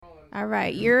All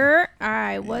right, all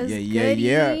right. What's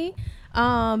goody?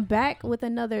 Back with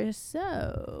another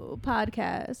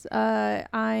podcast.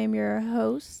 I'm your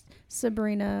host,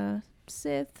 Sabrina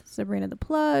Sith, Sabrina the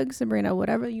Plug, Sabrina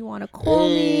whatever you want to call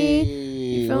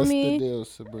me. You feel what's me? The deal,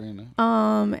 Sabrina?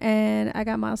 And I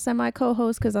got my semi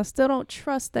co-host because I still don't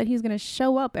trust that he's gonna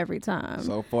show up every time.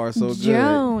 So far, so good.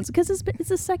 Jones, because it's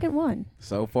the second one.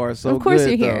 So far, so good. Of course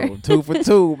you're here. Though. 2 for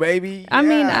 2, baby. I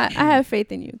mean, I have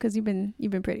faith in you because you've been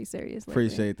pretty serious lately.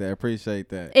 Appreciate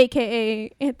that.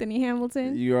 AKA Anthony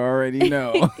Hamilton. You already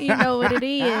know. You know what it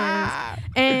is.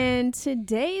 And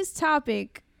today's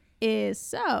topic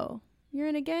is you're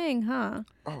in a gang, huh?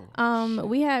 Oh,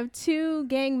 we have 2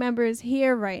 gang members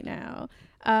here right now.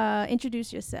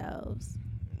 Introduce yourselves.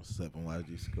 What's up? I'm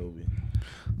YG Scobie.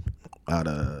 Out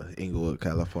of Inglewood,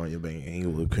 California, banging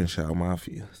Inglewood Crenshaw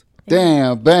Mafias.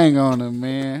 damn, bang on him,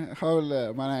 man. Hold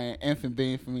up. My name Infant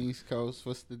Bean from East Coast.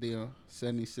 What's the deal?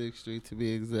 76th Street to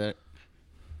be exact.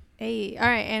 Hey, all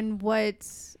right. And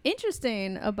what's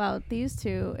interesting about these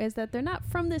 2 is that they're not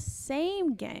from the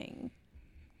same gang.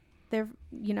 They're,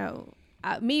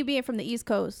 me being from the East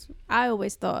Coast, I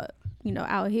always thought,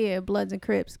 out here, Bloods and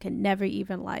Crips can never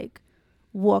even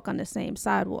walk on the same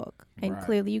sidewalk. And Right.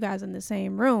 clearly you guys in the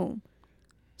same room.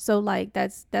 So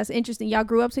that's interesting. Y'all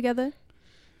grew up together?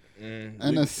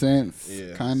 In a sense,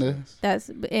 Yeah, kind of.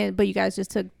 But you guys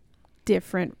just took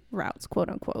different routes, quote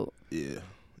unquote. Yeah.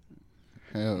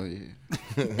 Hell yeah.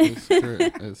 It's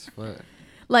great as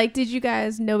fuck. Did you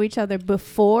guys know each other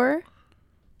before?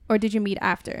 Or did you meet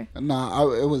after?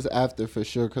 Nah, it was after for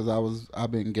sure because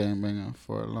I've been gangbanging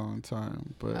for a long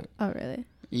time. But Oh, really?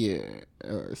 yeah,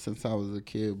 since I was a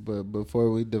kid. But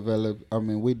before we developed,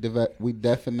 we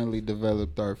definitely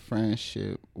developed our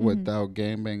friendship without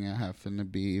gangbanging having to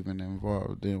be even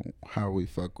involved in how we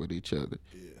fuck with each other.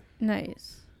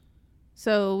 Nice.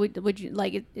 So would you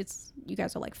it's you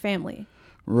guys are like family?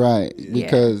 Right, Yeah.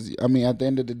 because at the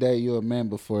end of the day, you're a man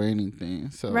before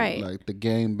anything. So Right. the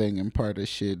gang banging part of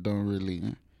shit don't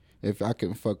really. If I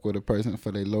can fuck with a person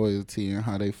for their loyalty and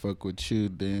how they fuck with you,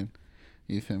 then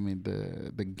you feel me.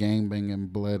 The gang banging,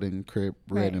 blood and crip,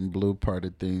 red Right. and blue part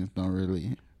of things don't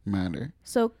really matter.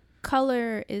 So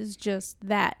color is just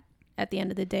that at the end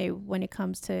of the day when it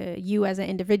comes to you as an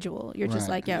individual. You're just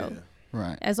Right. like, yo,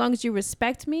 Right, as long as you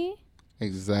respect me.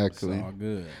 exactly. It's all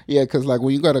good. Yeah, because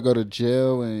when you gotta go to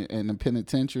jail and the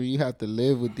penitentiary, you have to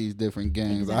live with these different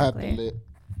gangs. Exactly.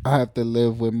 I have to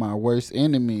live with my worst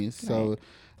enemies. So Right.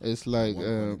 it's like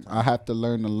I have to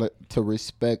learn to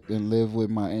respect and live with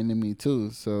my enemy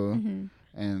too. So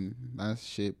and that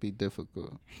shit be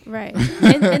difficult. Right.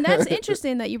 And that's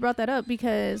interesting that you brought that up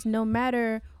because no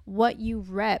matter what you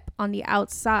rep on the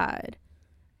outside,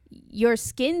 your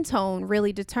skin tone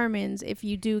really determines if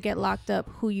you do get locked up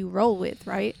who you roll with,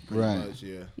 right? Right. Much,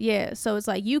 yeah. Yeah, so it's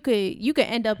like you could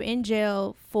end up in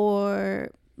jail for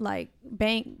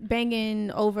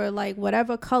banging over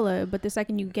whatever color, but the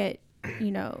second you get,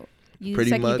 you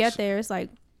Pretty much. get there, it's like,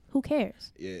 who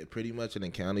cares? Yeah, pretty much in the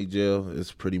county jail,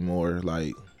 it's pretty more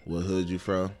like what hood you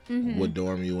from, what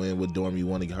dorm you in, what dorm you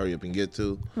want to hurry up and get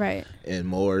to. Right. And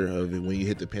more of it when you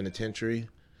hit the penitentiary,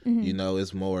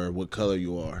 it's more what color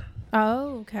you are.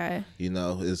 Oh, okay.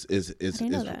 It's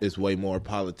didn't know that. it's way more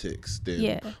politics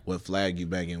than what flag you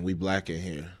banging. We black in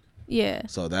here. Yeah.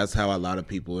 So that's how a lot of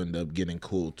people end up getting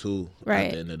cool too Right.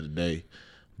 at the end of the day.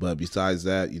 But besides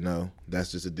that,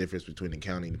 that's just a difference between the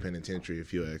county and the penitentiary,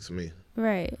 if you ask me.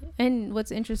 Right. And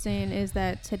what's interesting is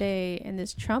that today in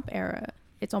this Trump era,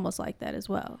 it's almost like that as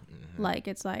well.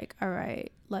 It's like, all right,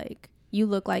 you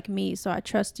look like me, so I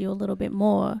trust you a little bit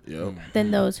more Yep.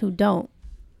 than those who don't.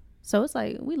 So it's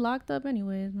like we locked up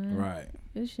anyways, man. Right.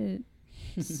 This shit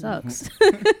sucks.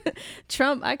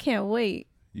 Trump, I can't wait.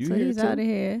 You so here he's too? out of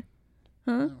here.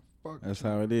 Huh? That's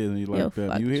how it is when you Yo, like that.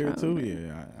 fuck You here Trump, too? man.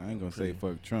 Yeah. I ain't gonna say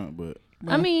fuck Trump, but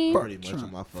I mean, Pretty much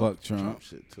on my Fuck Trump.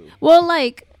 shit too. well,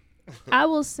 I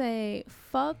will say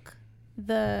fuck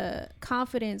the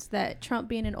confidence that Trump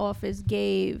being in office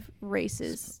gave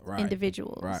racist Right.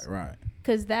 individuals. right.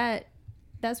 Because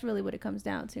that's really what it comes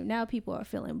down to. Now people are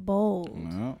feeling bold.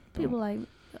 No. People like,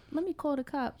 let me call the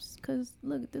cops because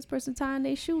look, this person tying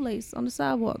their shoelace on the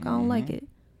sidewalk. I don't like it.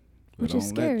 But Which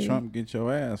is don't scary. let Trump get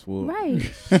your ass whooped.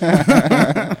 Right.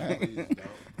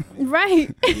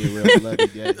 Right. Be a real bloody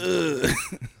gay.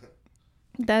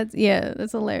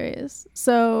 That's hilarious.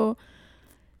 So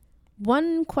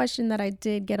one question that I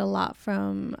did get a lot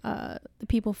from the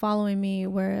people following me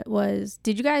was,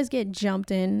 did you guys get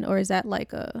jumped in, or is that not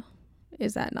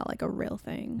a real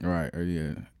thing? Right. Or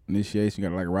yeah. Initiation, you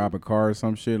gotta rob a car or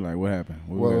some shit. Like what happened?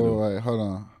 What we gotta do? Whoa, wait, hold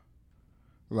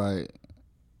on.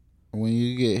 When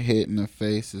you get hit in the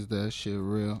face, is that shit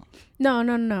real?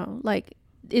 No. Like,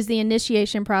 is the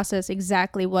initiation process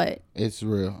exactly what? It's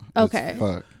real. Okay. It's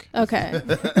fuck. Okay.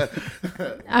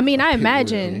 I mean, I People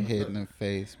imagine. get hit in the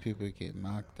face. People get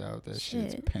knocked out. That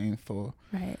shit's painful.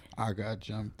 Right. I got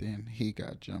jumped in. He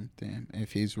got jumped in.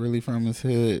 If he's really from his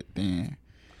hood, then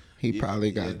he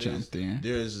probably got jumped in.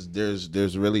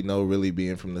 There's really no really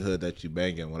being from the hood that you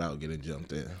banging without getting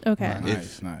jumped in. Okay.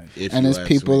 Nice. And it's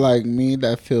people like me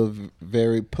that feel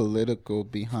very political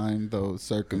behind those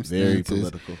circumstances. Very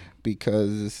political.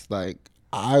 Because it's like,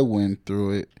 I went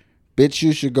through it. Bitch,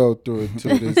 you should go through it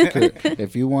too. This Crip.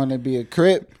 If you want to be a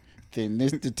Crip, then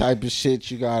this the type of shit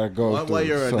you gotta go One through.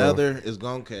 way or another is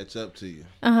gonna catch up to you.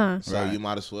 So you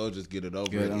might as well just get it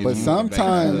over. But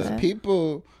sometimes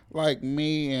people like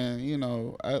me and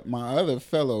my other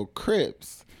fellow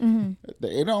Crips,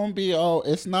 it don't be all.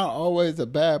 It's not always a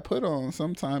bad put on.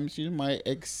 Sometimes you might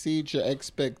exceed your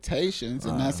expectations,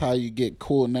 and that's how you get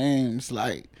cool names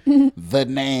like the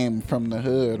name from the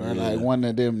hood, or like one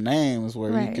of them names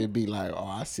where you could be like, oh,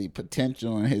 I see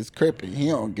potential in his Crip, and he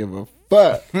don't give a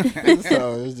fuck.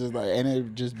 So it's just like, and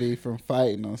it just be from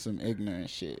fighting on some ignorant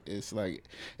shit. It's like,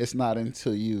 it's not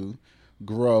until you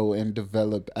grow and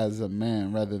develop as a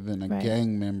man rather than a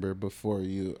gang member before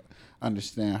you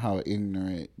understand how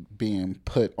ignorant being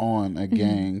put on a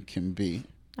gang can be.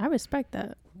 I respect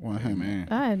that. 100. Man.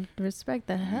 I respect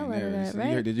the hell out of that,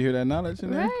 right? Did you hear that knowledge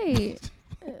in there? Right.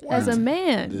 As a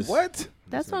man. What?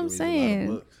 That's what I'm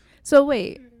saying. So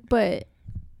wait, but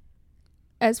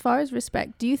as far as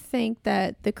respect, do you think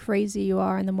that the crazier you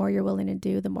are and the more you're willing to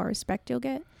do, the more respect you'll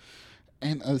get?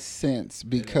 In a sense,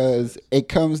 because it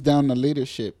comes down to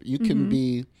leadership. You can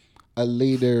be a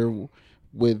leader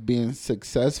with being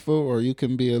successful, or you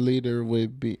can be a leader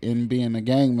with being a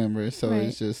gang member. So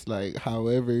it's just like,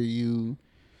 however you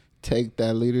take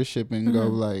that leadership and go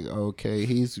like, okay,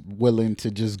 he's willing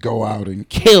to just go out and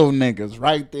kill niggas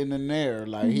right then and there.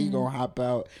 Like, he gonna hop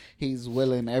out. He's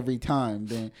willing every time.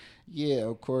 Then, yeah,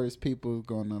 of course, people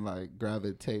gonna like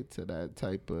gravitate to that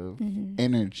type of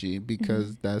energy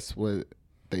because that's what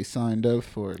they signed up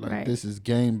for. Like, this is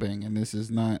game banging. This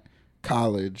is not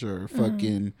college or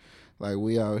fucking like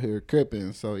we out here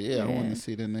cripping. So yeah, I want to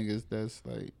see the niggas that's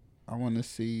like, I want to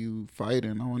see you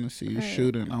fighting. I want to see you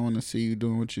shooting. I want to see you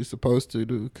doing what you're supposed to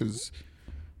do, because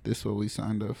this is what we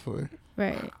signed up for.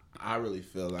 Right. I really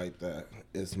feel like that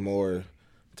it's more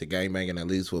to gangbanging, at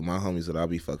least with my homies that I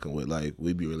be fucking with. Like,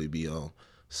 we really be on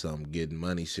some getting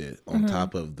money shit on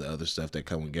top of the other stuff that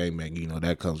come with gangbanging. You know,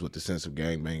 that comes with the sense of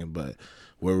gangbanging, but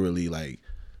we're really like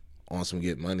on some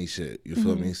get money shit. You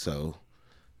feel me? So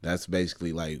that's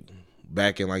basically like,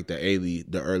 back in like the early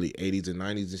 80s and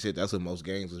 90s and shit, that's what most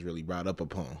gangs was really brought up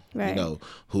upon. Right. You know,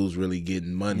 who's really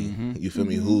getting money. You feel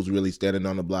me? Who's really standing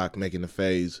on the block, making the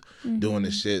phase, doing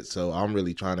the shit. So I'm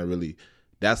really trying to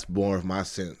that's more of my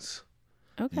sense.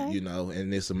 Okay. You know,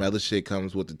 and then some other shit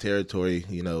comes with the territory.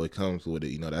 You know, it comes with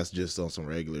it. You know, that's just on some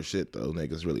regular shit, though.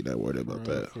 Niggas really not worried about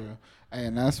that.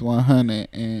 And that's 100.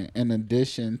 And in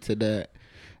addition to that,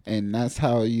 and that's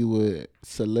how you would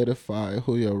solidify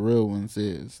who your real ones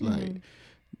is. Like,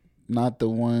 not the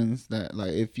ones that,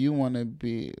 like, if you want to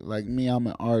be, like me, I'm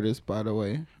an artist, by the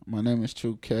way. My name is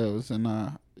True Kells, and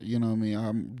you know what I mean,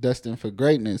 I'm destined for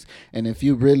greatness. And if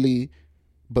you really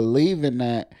believe in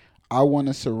that, I want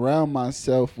to surround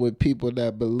myself with people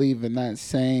that believe in that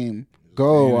same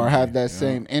goal or have that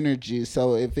same energy.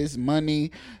 So if it's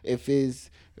money, if it's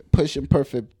pushing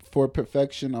for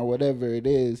perfection or whatever it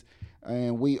is,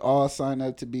 and we all sign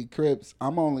up to be Crips,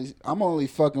 I'm only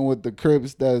fucking with the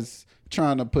Crips that's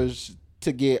trying to push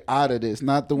to get out of this,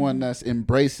 not the one that's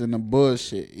embracing the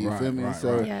bullshit. You feel me?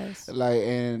 Like,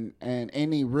 and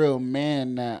any real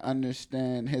man that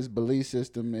understand his belief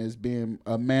system as being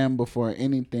a man before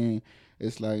anything,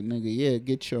 it's like, nigga, yeah,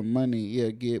 get your money,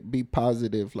 yeah, be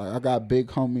positive. Like, I got big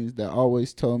homies that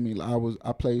always told me, like,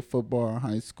 I played football in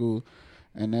high school,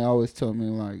 and they always told me,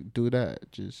 like, do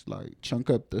that. Just, like,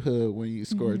 chunk up the hood when you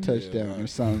score a touchdown or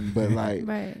something. But, like,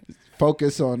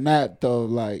 focus on that, though.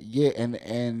 Like, yeah,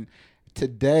 and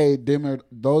today,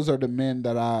 those are the men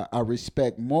that I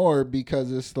respect more,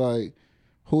 because it's like,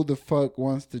 who the fuck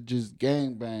wants to just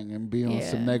gangbang and be on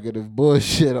some negative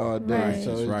bullshit all day?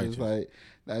 So it's just like,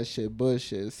 that shit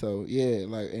bullshit. So yeah,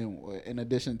 like, in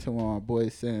addition to what my boy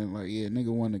saying, like, yeah, nigga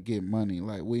want to get money.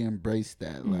 Like, we embrace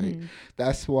that. Like,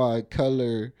 that's why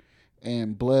color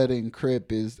and blood and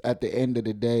Crip is, at the end of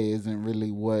the day, isn't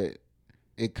really what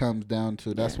it comes down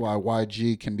to. That's why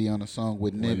YG can be on a song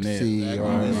with Nipsey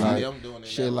or like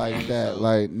shit like that.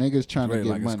 Like, niggas trying to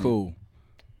get money. It's cool.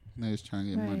 Niggas trying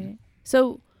to get money.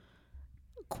 So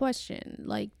question.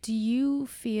 Like, do you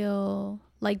feel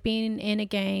like being in a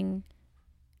gang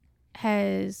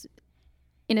has,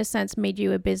 in a sense, made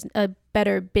you a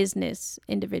better business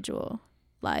individual?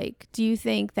 Like, do you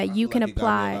think that you can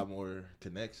apply a lot more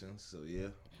connections? So yeah.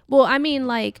 Well, I mean,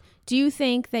 like, do you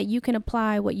think that you can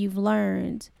apply what you've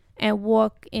learned and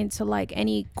walk into like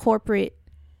any corporate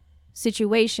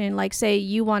situation? Like, say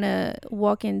you want to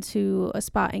walk into a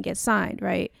spot and get signed,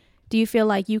 right? Do you feel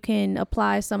like you can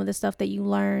apply some of the stuff that you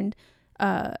learned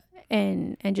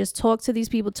and just talk to these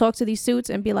people, talk to these suits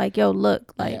and be like, yo,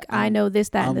 look, like, yeah, I know this,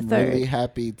 that, and the third? I'm really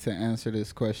happy to answer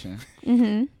this question.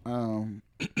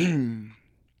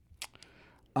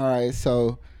 All right,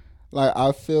 so like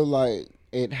I feel like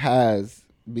it has,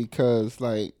 because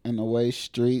like in a way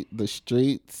the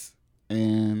streets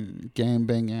and gang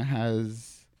banging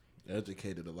has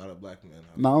educated a lot of black men.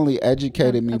 Not only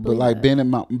educated me, but like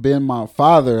being my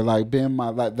father, like being my,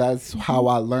 like that's how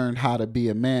I learned how to be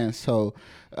a man. So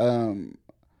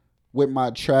with my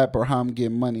trap or how I'm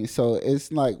getting money. So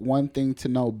it's like one thing to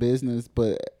know business,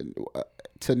 but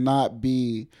to not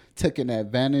be taken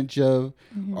advantage of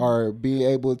or be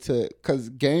able to, because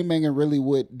game banging really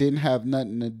didn't have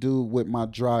nothing to do with my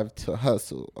drive to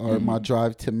hustle or my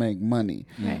drive to make money.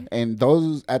 Right. And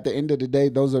those, at the end of the day,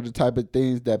 those are the type of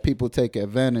things that people take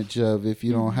advantage of if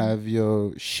you don't have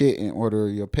your shit in order,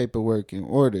 your paperwork in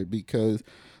order, because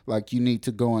like you need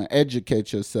to go and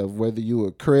educate yourself, whether you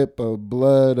a Crip, a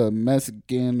Blood, a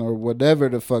Mexican, or whatever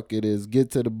the fuck it is.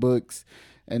 Get to the books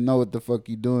and know what the fuck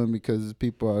you doing, because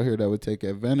people out here that would take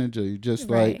advantage of you. Just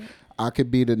like I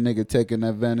could be the nigga taking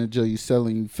advantage of you,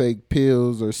 selling you fake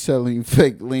pills or selling you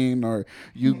fake lean, or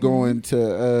you going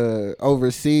to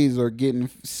overseas or getting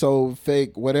sold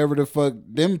fake, whatever the fuck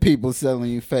them people selling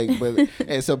you fake. But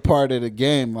it's a part of the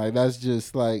game. Like that's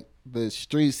just like the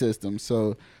street system.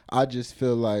 So I just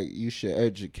feel like you should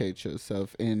educate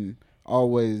yourself and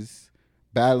always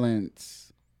balance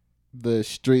the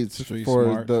street for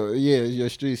smart. Your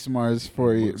street smarts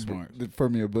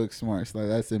from your book smarts. Like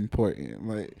that's important.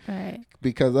 Like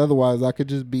because otherwise I could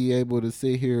just be able to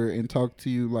sit here and talk to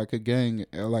you like a gang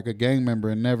member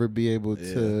and never be able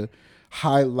to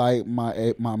highlight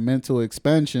my mental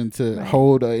expansion to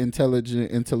hold an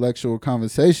intellectual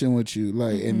conversation with you.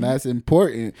 Like and that's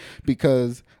important,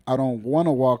 because I don't want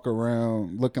to walk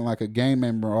around looking like a gang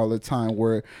member all the time,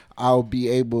 where I'll be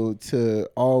able to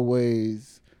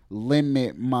always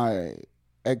limit my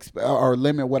or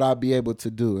limit what I'll be able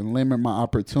to do and limit my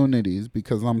opportunities,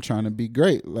 because I'm trying to be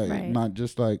great, like not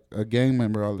just like a gang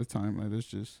member all the time. Like it's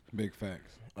just big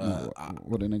facts.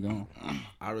 What a nigga on.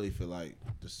 I really feel like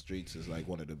the streets is like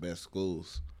one of the best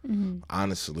schools.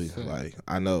 Honestly, like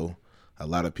I know a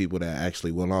lot of people that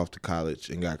actually went off to college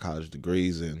and got college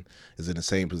degrees and is in the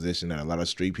same position that a lot of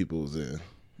street people was in.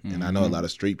 And I know a lot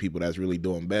of street people that's really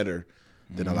doing better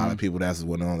than a lot of people that's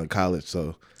went on to college.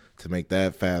 So to make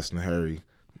that fast and hurry,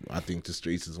 I think the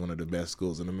streets is one of the best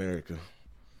schools in America.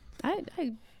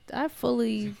 I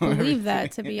fully believe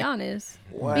that, to be honest.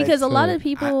 Because a lot of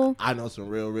people, I know some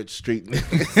real rich street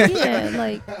niggas. Yeah,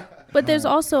 like, but there's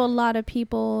also a lot of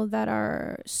people that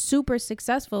are super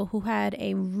successful who had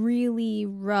a really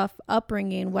rough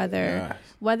upbringing, whether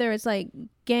it's like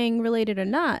gang related or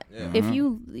not. If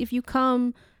you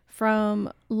come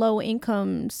from low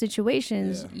income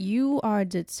situations, you are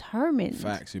determined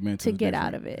to get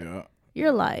out of it.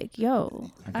 You're like,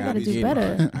 yo, I gotta do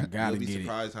better. You'll be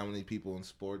surprised how many people in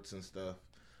sports and stuff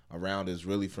around is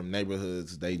really from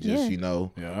neighborhoods. They just,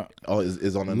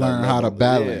 is on another learn how to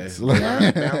balance,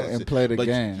 and play the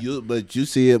game. But you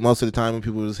see it most of the time when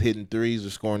people was hitting threes or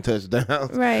scoring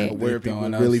touchdowns. Right. Where people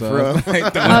really from.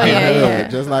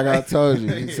 Just like I told you.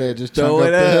 He said just chunk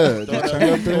up the hood. Just chunk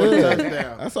up the hood.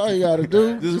 That's all you got to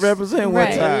do. Just represent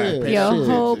one time. Yo, a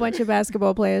whole bunch of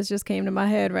basketball players just came to my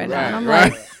head now. And I'm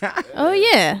like, oh,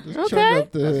 yeah. Just okay. Chunk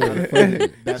up the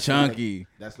hood. That's chunky.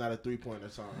 That's not a 3-pointer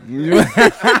song.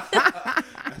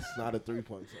 That's not a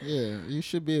 3-point song. Yeah, you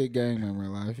should be a gang member.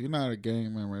 Like, if you're not a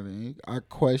gang member, then I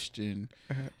question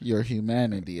your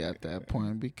humanity at that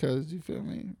point, because you feel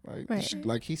me? Like,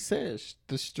 like he says,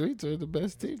 the streets are the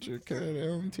best teacher, because they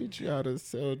don't teach you how to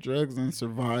sell drugs and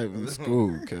survive in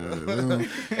school, because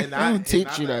they don't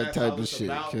teach you that type of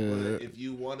shit. If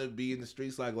you want to be in the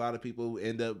streets like a lot of people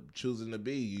end up choosing to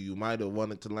be, you might have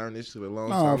wanted to learn this shit a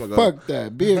long time ago. Fuck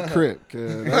that. Be a Crip.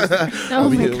 Oh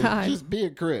my God. Just be a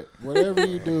Crip. Whatever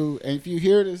you do, and if you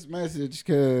hear this message,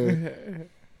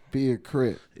 be a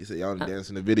Crip. He said y'all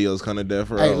dancing the videos kind of deaf.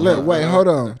 Hey, look, wait, hold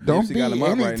on. Don't be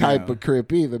any type of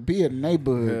Crip either. Be a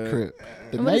neighborhood Crip.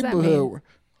 The neighborhood.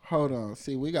 Hold on.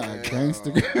 See, we got a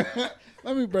gangster.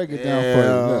 Let me break it down for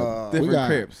you. Look, different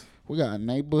Crips. we got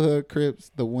neighborhood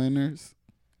Crips, the winners,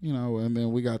 you know, and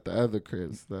then we got the other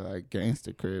Crips, the like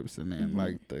gangster Crips, and then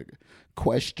like the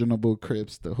questionable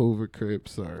Crips, the Hoover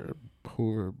Crips or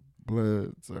Hoover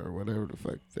Bloods or whatever the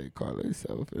fuck they call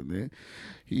themselves. And then,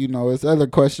 you know, it's other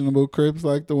questionable Crips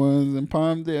like the ones in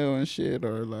Palmdale and shit,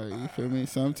 or like, you feel me?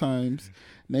 Sometimes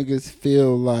niggas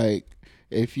feel like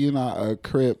if you're not a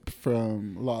Crip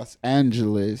from Los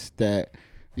Angeles that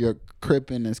your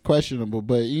cripping is questionable,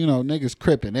 but you know, niggas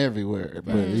cripping everywhere.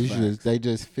 But it's just, they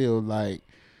just feel like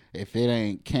if it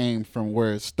ain't came from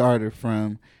where it started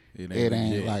from, it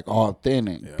ain't like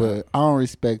authentic. Yeah. But I don't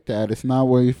respect that. It's not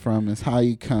where you from, it's how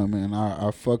you coming.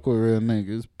 I fuck with real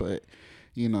niggas, but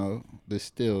you know, there's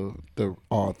still the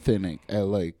authentic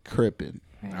LA cripping.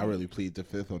 I really plead the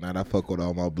fifth on that. I fuck with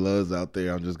all my bloods out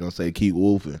there. I'm just gonna say keep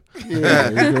wolfing. Yeah,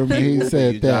 you know, he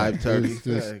said that. It's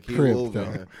just keep Crip,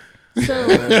 though. So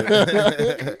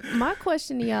my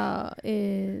question to y'all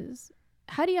is,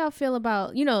 how do y'all feel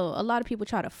about, you know, a lot of people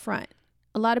try to front.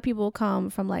 A lot of people come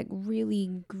from like really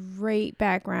great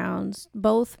backgrounds.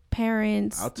 Both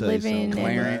parents living.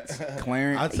 Clarence.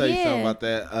 I'll tell you something about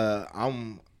that.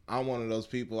 I'm one of those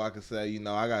people I could say, you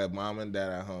know, I got a mom and dad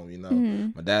at home, you know.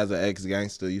 My dad's an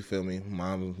ex-gangster, you feel me?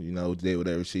 Mom, you know, did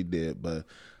whatever she did. But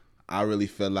I really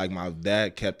feel like my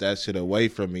dad kept that shit away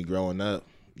from me growing up,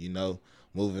 you know,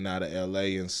 moving out of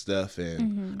LA and stuff.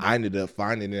 And I ended up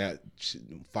finding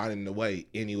the way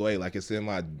anyway, like it's in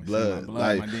my blood.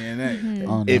 Like, my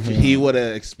DNA. If he would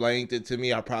have explained it to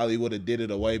me, I probably would have did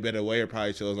it a way better way, or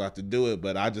probably chose not to do it.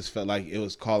 But I just felt like it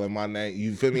was calling my name.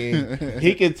 You feel me?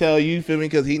 He can tell you feel me,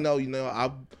 because he know, you know,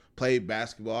 I played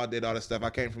basketball, I did all this stuff. I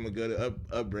came from a good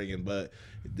upbringing, but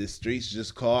the streets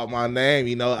just called my name,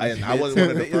 you know. And I wasn't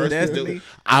one of the first to do it.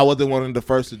 I wasn't one of the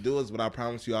first to do it, but I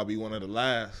promise you I'll be one of the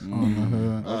last.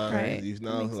 Right. You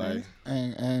know, like,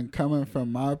 and coming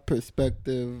from my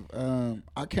perspective,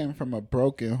 I came from a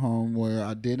broken home where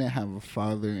I didn't have a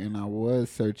father, and I was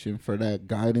searching for that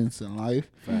guidance in life.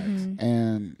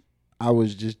 And I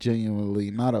was just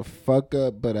genuinely not a fuck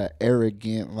up, but an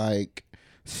arrogant, like,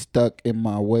 stuck in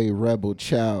my way rebel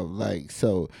child. Like,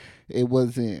 so it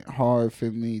wasn't hard for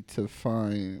me to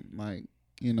find, like,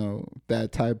 you know,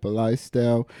 that type of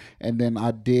lifestyle. And then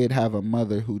I did have a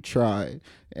mother who tried,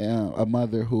 a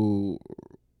mother who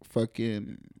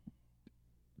fucking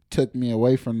took me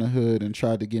away from the hood and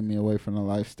tried to get me away from the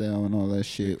lifestyle and all that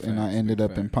shit. And I ended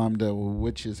up in Palmdale,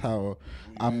 which is how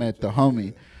I met the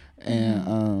homie.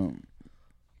 And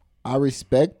I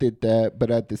respected that,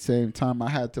 but at the same time, I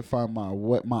had to find my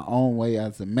own way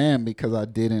as a man, because I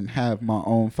didn't have my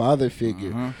own father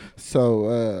figure.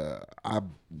 So I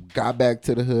got back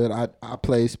to the hood. I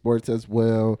played sports as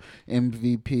well,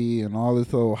 MVP and all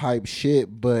this little hype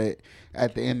shit, but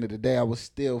at the end of the day, I was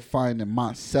still finding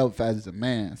myself as a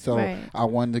man. So I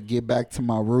wanted to get back to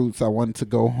my roots. I wanted to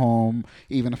go home,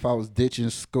 even if I was ditching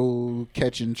school,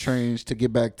 catching trains to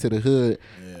get back to the hood.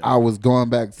 I was going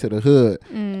back to the hood.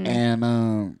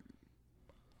 And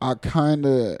I kind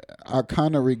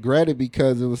of regret it,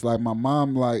 because it was like my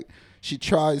mom, like, she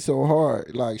tried so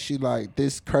hard. Like, she like,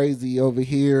 this crazy over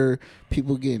here,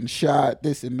 people getting shot,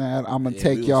 this and that. I'm going to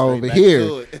take y'all over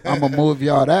here. I'm going to move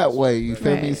y'all that way. You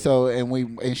feel me? So,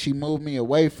 and she moved me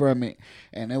away from it.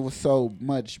 And it was so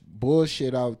much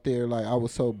bullshit out there. Like, I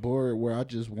was so bored where I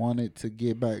just wanted to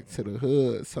get back to the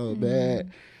hood so bad.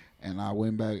 And I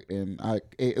went back, and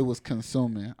it was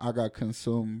consuming. I got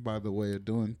consumed by the way of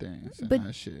doing things. And but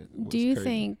that shit was do you crazy.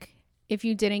 think if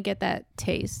you didn't get that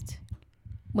taste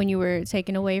when you were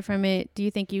taken away from it, do you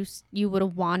think you would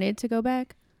have wanted to go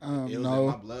back? it was in my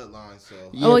bloodline, so.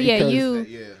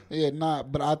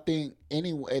 But I think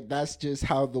anyway, that's just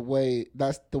how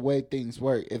that's the way things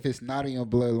work. If it's not in your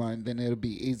bloodline, then it'll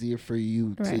be easier for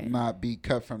you to not be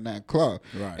cut from that cloth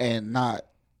and not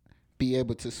be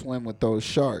able to swim with those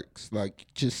sharks. Like,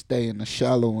 just stay in the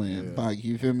shallow end. Like,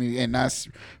 you feel me? And that's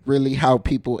really how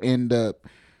people end up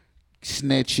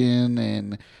snitching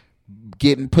and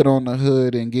getting put on the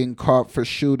hood and getting caught for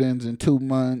shootings in 2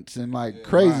 months and like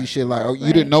crazy shit. Like, oh,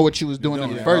 you didn't know what you was doing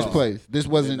in the first place. This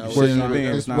wasn't where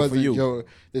you. This wasn't your.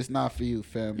 It's not for you,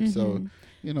 fam. So,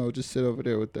 you know, just sit over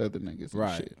there with the other niggas.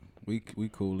 And shit. We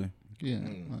coolin'. Yeah,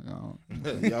 Y'all,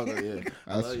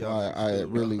 that's why I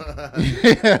really.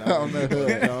 On the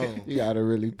hood, you gotta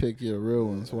really pick your real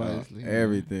ones wisely.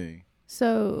 Everything.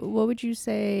 So, what would you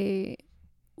say?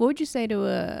 What would you say to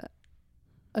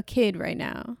a kid right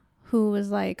now who was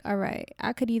like, all right,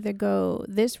 I could either go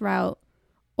this route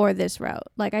or this route.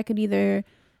 Like, I could either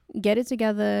get it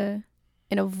together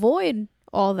and avoid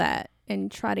all that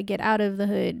and try to get out of the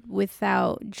hood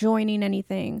without joining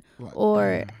anything,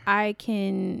 or I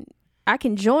can I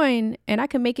can join and I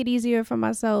can make it easier for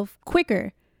myself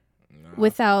quicker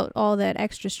without all that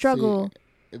extra struggle.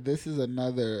 See, this is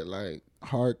another like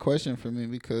hard question for me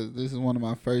because this is one of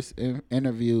my first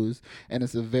interviews, and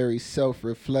it's a very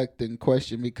self-reflecting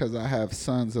question because I have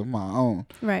sons of my own.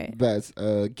 Right. That's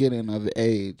getting of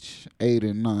age 8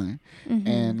 and 9.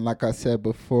 And like I said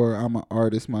before, I'm an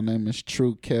artist. My name is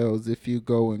True Kells. If you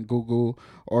go and Google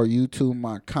or YouTube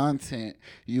my content,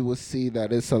 you will see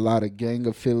that it's a lot of gang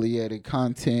affiliated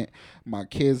content. My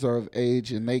kids are of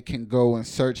age and they can go and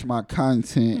search my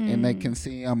content and they can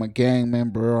see I'm a gang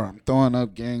member or I'm throwing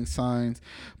up gang signs.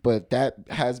 But that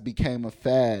has become a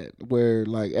fad where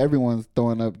like everyone's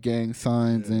throwing up gang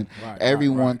signs and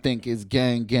everyone think it's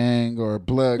gang or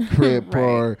blood crip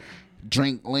or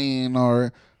drink lean,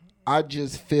 or I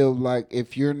just feel like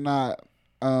if you're not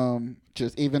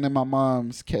just even in my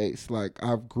mom's case, like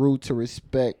I've grew to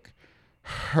respect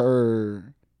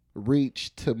her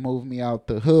reach to move me out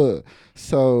the hood.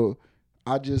 So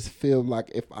I just feel like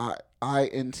if I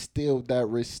instilled that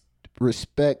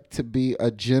respect to be a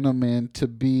gentleman, to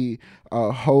be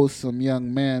a wholesome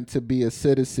young man, to be a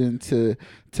citizen, to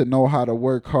know how to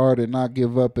work hard and not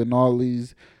give up in all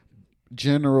these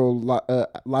general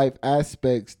life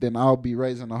aspects, then I'll be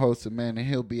raising a wholesome man and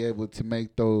he'll be able to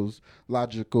make those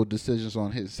logical decisions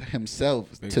on himself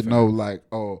to know like,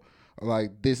 oh,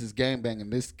 like this is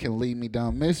gangbanging, this can lead me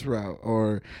down this route,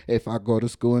 or if I go to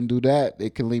school and do that,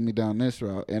 it can lead me down this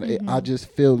route. And I just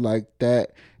feel like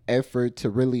that effort to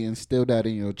really instill that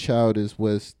in your child is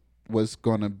what's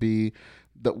going to be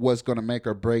what's going to make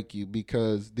or break you,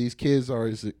 because these kids are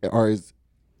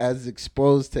as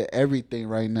exposed to everything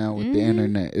right now with the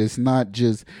internet. It's not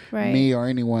just me or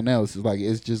anyone else. It's like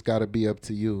it's just got to be up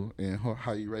to you and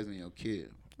how you raising your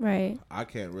kid. Right. I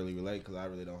can't really relate because I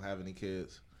really don't have any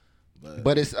kids.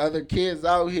 But it's other kids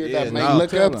out here that may no,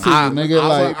 look up to you, nigga.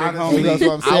 honestly, that's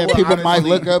what I'm saying. People might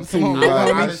look up to you. I Like,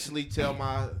 would honestly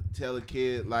tell a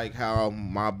kid like how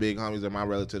my big homies and my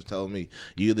relatives told me: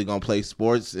 you either gonna play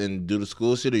sports and do the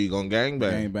school shit, or you gonna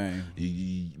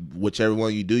gangbang. Whichever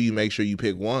one you do, you make sure you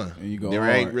pick one. And you go there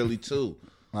hard. ain't really two.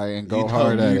 like, and go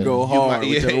hard at it. You go hard,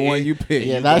 whichever one you pick.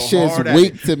 Yeah, You that go shit's hard at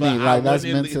weak it. to me. But Like, that's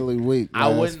wouldn't mentally weak. I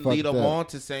Like, wouldn't that's lead them fucked up. on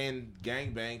to saying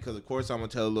gangbang because, of course, I'm gonna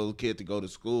tell a little kid to go to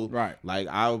school. Right. Like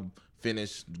I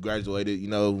finished, graduated,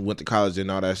 went to college and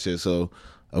all that shit. So,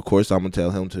 of course, I'm gonna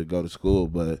tell him to go to school.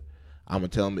 But I'm gonna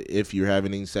tell him if you're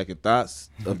having any second thoughts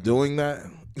of doing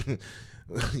that,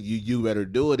 you better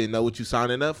do it and know what you're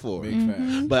signing up for. Big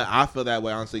fact. But I feel that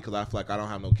way honestly because I feel like I don't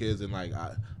have no kids and like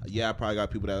I probably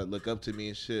got people that look up to me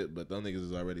and shit, but them niggas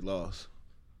is already lost.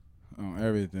 On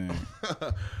everything.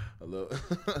 A little.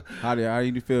 How do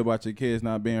you feel about your kids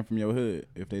not being from your hood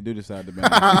if they do decide to bang?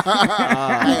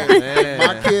 Hey, man.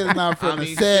 my kid's not from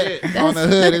the set shit. on the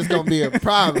hood. It's gonna be a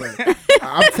problem.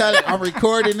 I'm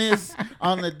recording this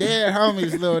on the dead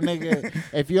homies, little nigga.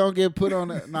 If you don't get put on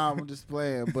the, nah, I'm just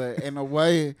playing. But in a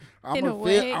way, I'm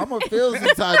gonna feel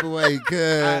some type of way,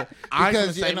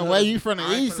 because in a way you from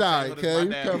the east side, cause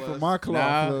you come from my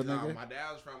cloth, little nigga. My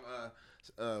dad was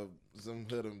from some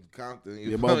hood in Compton.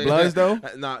 Your both Bloods though?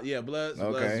 Nah, yeah, Bloods.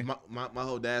 Okay. Bloods. My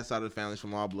whole dad's side of the family's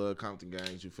from all blood Compton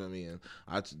gangs. You feel me? And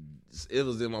it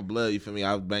was in my blood. You feel me?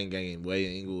 I was bang ganging way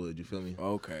in Inglewood. You feel me?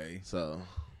 Okay. So.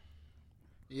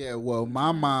 Yeah, well,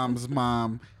 my mom's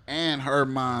mom and her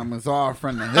mom is all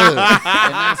from the hood, and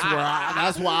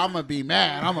that's why I'm gonna be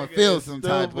mad. I'm gonna feel some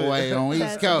type of way on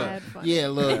East Coast. Yeah,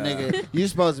 little nigga, you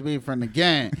supposed to be from the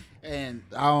gang, and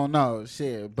I don't know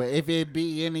shit. But if it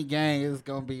be any gang, it's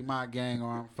gonna be my gang,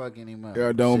 or I'm fucking him up.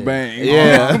 Girl, don't Shit. bang.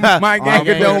 Yeah. My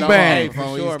ganger don't bang.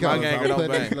 For sure, my ganger don't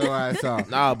bang. His little ass off.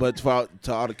 Nah, but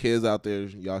to all the kids out there,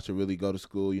 y'all should really go to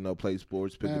school. Play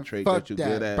sports, pick a trait fuck that you're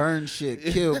good at. Burn shit,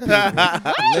 kill people.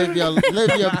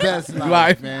 live your best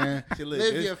life, man.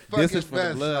 Live your fucking This is for the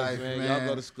best blood, life, man. man. Y'all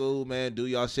go to school, man. Do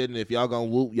y'all shit, and if y'all gonna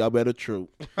whoop, y'all better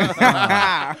troop.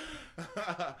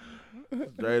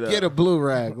 Straight up. Get a blue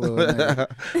rag, little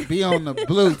nigga. Be on the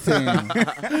blue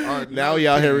team. Now we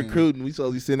out here recruiting. We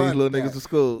supposed to be sending these little niggas to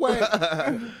school. Wait,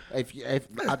 if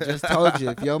I just told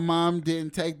you, if your mom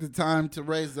didn't take the time to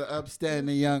raise an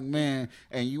upstanding young man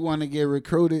and you want to get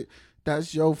recruited,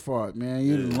 that's your fault, man.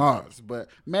 You done lost. But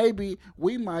maybe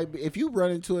we might be, if you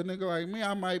run into a nigga like me,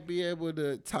 I might be able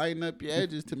to tighten up your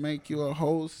edges to make you a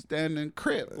whole standing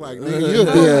crip. Like,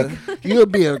 nigga, You'll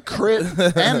be a Crip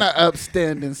and an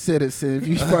upstanding citizen if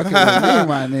you fucking with me,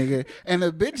 my nigga. And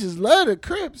the bitches love the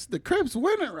Crips. The Crips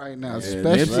winning right now,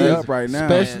 especially Nipsey up right now.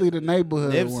 especially the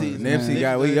neighborhood Nipsey, ones. Nipsey man.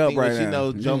 got we up right she now.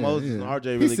 knows Joe Yeah, Moses yeah. and RJ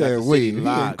He really got said the we. city He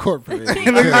locked. incorporated.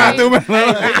 Hey,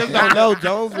 they just don't know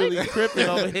Jones really tripping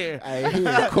over here. Hey, he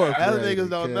incorporated. Other niggas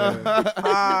don't know. cuz.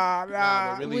 Nah,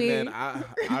 but really, We- man, I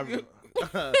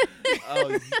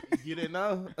oh, you didn't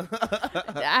know?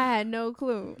 I had no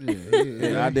clue.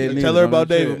 Yeah, I didn't. Tell either her on about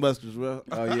this Dave shit. and Buster's, bro.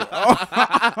 Oh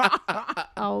yeah.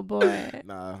 Oh boy.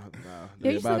 Nah.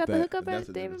 Yeah, you still about got the that. hookup That's at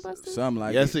a Dave and different- Buster's? Something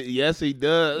like Yes, it. yes, he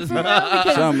does. For real?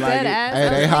 Because Something like dead it. ass, Hey, I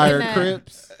they was hire thinking that.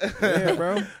 Crips. Yeah,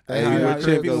 bro. They Hey, hire shit, Crips.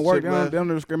 if you can work Chip down, left. them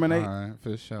to discriminate. All right,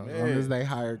 for sure. As Yeah. long as they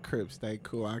hire Crips, they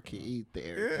cool. I can eat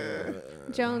there.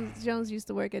 cuz. Jones used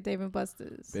to work at Dave and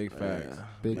Buster's. Big facts.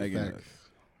 Big Making facts. it.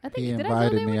 I think He did I go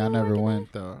invited there me. when I you were never working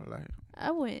went though. Like, there?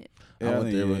 I went. Yeah, I I, went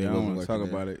think, there when yeah, he I don't wasn't want to talk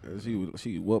working about it.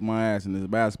 She whooped my ass in this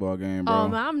basketball game, bro. Oh,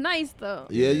 man, I'm nice though.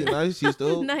 Yeah, you nice. You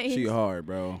still. Nice. She hard,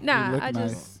 bro. Nah, look I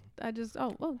nice. just.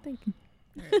 Oh, thank you.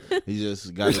 He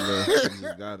just got it. He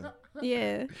just got it.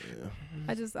 Yeah,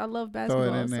 Yeah. I love Throw it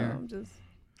basketball, in so there. I'm just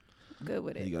good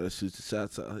with You it. gotta shoot the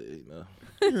shots out here, you know.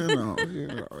 you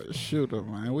know, shoot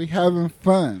 'em, man. We having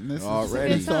fun. This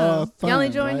Already. is all fun. Y'all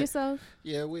enjoying right? yourself?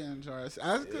 Yeah, we enjoy it.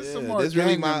 Ask us Yeah, some more. this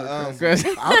really gang my, members, Chris.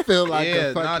 'cause I feel like yeah,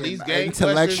 a fucking nah, these gang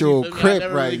intellectual questions, you feel me? I Crip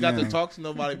never right really got now. to talk to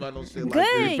nobody about no shit like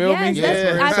Good. this. feel me? Yes,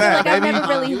 Yeah. that's, I feel like I've Maybe never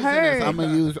really heard. I'm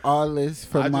gonna use all this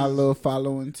for I my just- little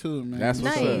following too, man. That's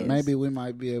what's Nice. up. Maybe we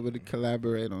might be able to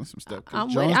collaborate on some stuff. I'm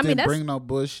Cause with it. Jones I mean, didn't that's- bring no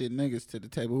bullshit niggas to the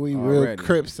table. We real Already.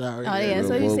 Crips out Oh here. yeah, real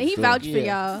so he woke said he stuff. vouched for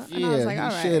Yeah. y'all, and I was like, all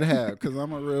he right. should have, cause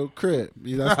I'm a real Crip.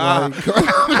 That's why he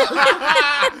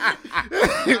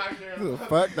the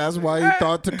fuck. That's why he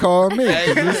thought to call me.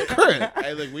 'Cause it's Crip.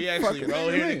 Hey, look, we actually Fucking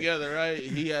rode here lit. together, right?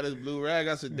 He had his blue rag.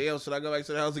 I said, damn, should I go back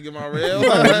to the house and get my rail?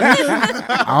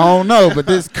 I don't know, but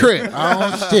this Crip. I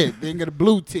don't shit. Didn't get a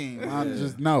blue team. I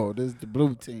just know this is the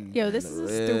blue team. Yo, this is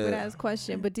a Yeah. stupid ass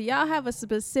question, but do y'all have a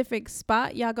specific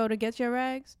spot y'all go to get your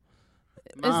rags?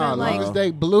 Is Nah, it as like long as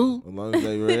they blue. As long as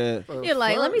they red. you're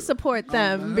like, let me support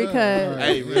them because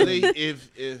Hey, really?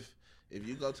 If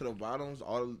you go to the bottoms,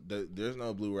 there's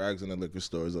no blue rags in the liquor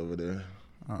stores over there.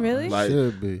 Really? Like,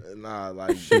 Should be. Nah,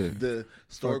 like Shit. the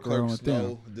store Fuck around clerks with them.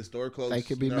 know. The store clerks. They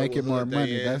could be know making what more hood they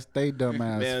money. in. That's they dumb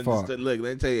ass Man, fault. just, look,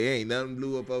 let me tell you, ain't nothing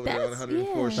blue up over there on That's-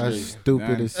 104th yeah. That's Street.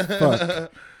 stupid Nice. as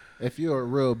fuck. If you're a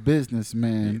real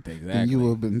businessman, Yeah, then you exactly. would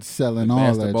have been selling The all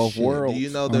best of that both shit. worlds. Do you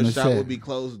know on their the shop set. would be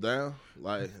closed down?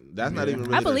 Like that's not Yeah. even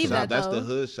really I the believe shop. that, That's the though.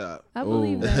 hood shop. I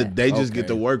believe Ooh. that. They just get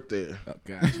to Okay. work there. Oh,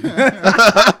 gotcha.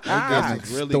 That's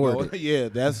what's really going. Extorted. Yeah,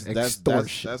 that's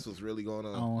Extortion. that's what's really going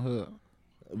on. On hood.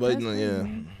 But That's yeah,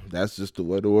 crazy. that's just the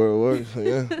way the world works.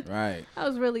 Yeah. Right. I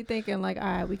was really thinking like, all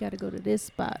right, we got to go to this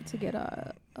spot to get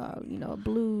our,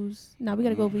 blues. Now we got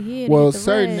to go over here. to Well, get the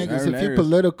certain red. niggas, Certain if you areas.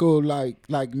 political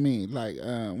like me, like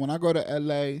when I go to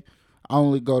LA, I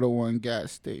only go to one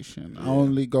gas station. I Yeah.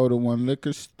 only go to one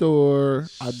liquor store.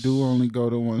 I do only go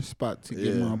to one spot to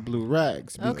get Yeah. my blue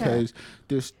rags Okay. because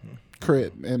there's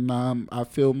Crip, and I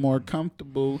feel more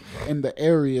comfortable in the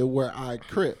area where I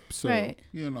Crip. So Right.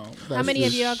 you know, How that's many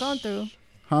of just- y'all gone through?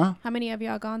 Huh? How many of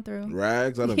y'all gone through?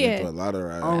 Rags, I done Yeah. been to a lot of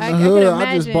rags. On I the can hood,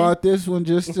 I just imagine. bought this one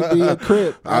just to be a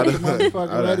Crip. I At the done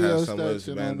motherfucking radio had some of those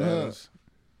station on the hood. bandanas.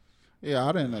 Yeah,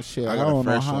 I didn't know shit. I I got a don't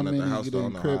know fresh how one at the many house, you don't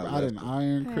didn't know Crip. how I I left didn't it.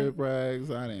 iron Right. Crip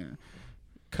rags. I didn't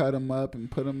cut them up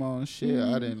and put them on shit.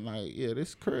 I didn't like, yeah,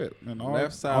 this Crip. And all,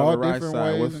 Left side all or the right different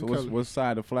side? ways and What's colors. what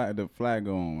side the flag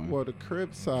go on? Well, the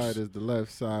Crip side is the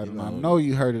left side, You and I know- know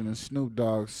you heard it in Snoop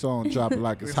Dogg's song "Drop It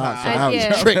Like It's Hot." So I- I was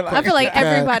yeah. tricked. I feel like Yeah.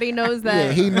 everybody knows that.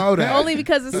 Yeah, he know that. Only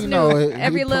because of He Snoop. know it. He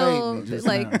Every played little me just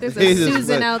like now. there's He a just Susan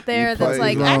played- out there he that's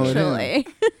played like wrong with him. actually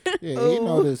Yeah, he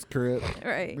know this Crip.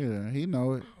 right. Yeah, he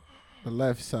know it. The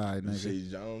left side, nigga. See,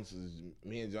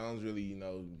 me and Jones really,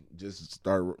 just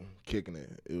start kicking it.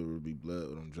 It would be blood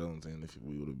with them Jones in if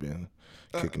we would have been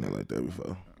kicking it like that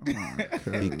before.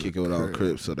 He kick it with all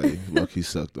Crips, so they lucky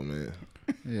sucked them in.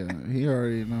 Yeah, he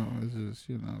already know. It's just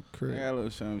I Crip. got a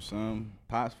little something.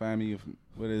 Pops family,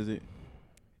 what is it?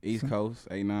 East Coast,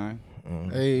 89.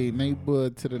 Hey,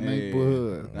 neighborhood to the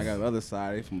neighborhood. I got the other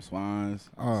side, they from Swans.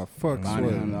 Oh, fuck Bonnie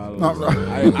Sweat. and all No, those.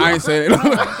 I ain't say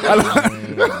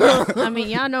that. I mean,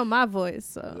 y'all know my voice,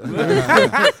 so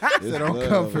It's don't blood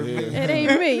come over for here. me. it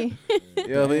ain't me.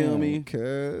 You feel me?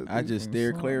 Cuz, I just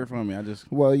steer clear from me. I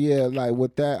just Well, yeah, like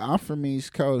with that, I'm from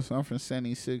East Coast. I'm from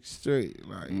 76th Street.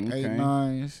 Like Okay.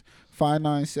 89s,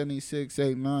 59, 76,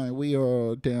 89. We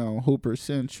all down Hooper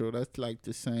Central. That's like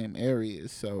the same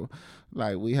areas. So,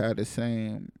 like, we had the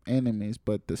same enemies.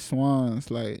 But the Swans,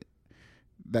 like,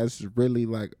 that's really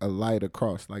like a light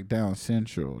across, like down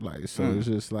central, like so it's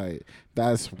just like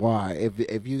that's why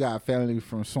if you got family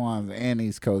from Swans and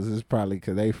East Coast, it's probably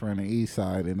because they from the East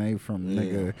Side and they from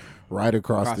nigga right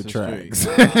across the tracks,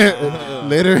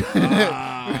 literally.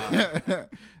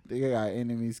 They got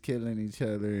enemies killing each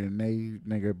other and they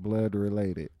nigga blood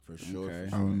related. For sure.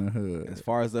 Okay. On the hood. As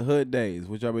far as the hood days,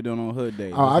 what y'all be doing on hood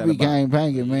days? Oh, I What's be that about? gang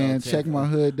banging, You man. know, Check my 10th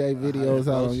hood day videos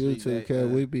out on 100th Street YouTube, Day, cause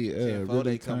we be 10th really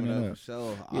Day coming turning up up. for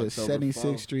sure. Yeah, October 76th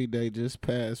 4th. Street Day just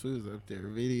passed. We was up there,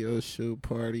 video shoot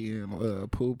party and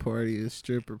pool party and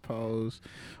stripper pose,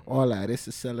 all that. It's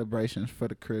a celebration for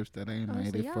the Crips that ain't Oh,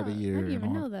 made so it for the y'all- year. I didn't and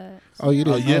even all. know that. Oh, you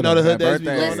Oh, didn't you know the hood days be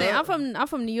birthday. going Listen, up? I'm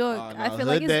from New York. Oh, I no, feel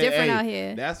like hood it's day, different hey, out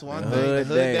here. That's one The thing. The hood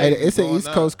hood day. day Hey, be it's an going East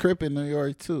up. Coast Crip in New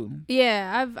York too.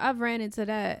 Yeah, I've ran into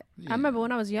that. Yeah. I remember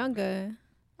when I was younger,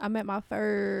 I met my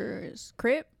first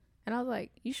Crip, and I was like,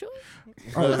 "You sure?"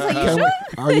 Oh, like, you can sure?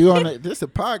 Are you on it? This is a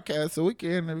podcast, so we can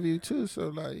interview too. So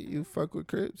like, you fuck with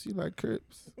Crips? You like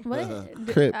Crips? What?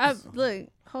 Crips. Look,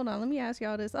 hold on. Let me ask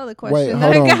y'all this other Wait, question.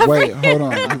 hold that I on. got Wait, for hold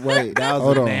on. Wait, That was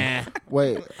hold a on. nah.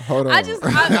 Wait, hold on. I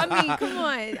mean, come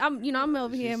on. I'm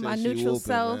over She here in said my she neutral whooping,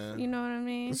 self. man. You know what I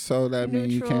mean? So that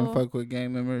means you can't Neutral. fuck with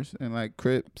gang members and like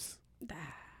Crips.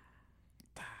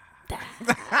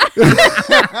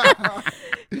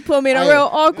 You put me in a Hey, real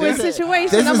awkward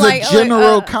situation. This I'm is like, a general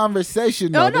oh,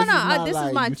 conversation. no, though. no, no. not This like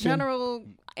is my you feel- general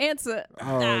answer.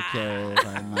 Oh, okay.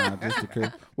 Like, nah, just the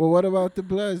Crips. Well, what about the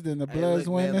Bloods then? The Hey, Bloods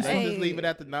look, win man, this let's one? just Hey. leave it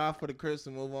at the nod for the Crips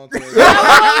and move on to Hey,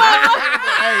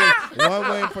 one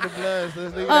win for the Bloods.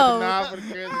 Let's leave it at Oh. the nod for the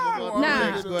Crips and move on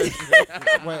Nah. to the next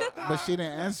question. Wait, but she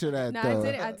didn't answer that No, though.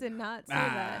 I did not say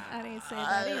that. I didn't say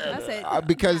that either. I said,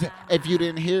 Because if you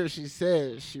didn't hear, she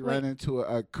said she ran into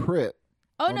a Crip.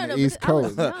 oh, on no, the no. East But I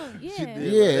was Coast. young. She Yeah.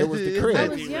 did. Yeah, it was the Crips. I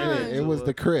was young. Yeah, it was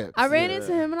the Crips. I ran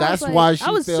into him and I That's was like, why she I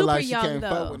was feel super like she young can't though.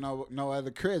 fuck with no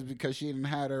other Crips because she didn't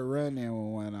had her run in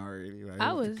with one already. Like, I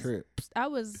it was the was- Crips. I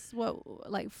was what,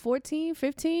 like 14,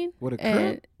 15? With a And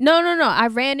Crip? no. I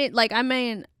ran it like I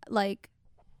mean like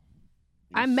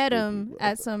I met him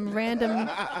at some random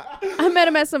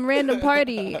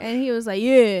party and he was like,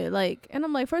 yeah, like, and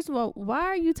I'm like, first of all, why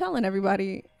are you telling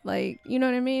everybody? Like, you know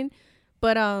what I mean?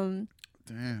 But Damn.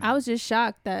 I was just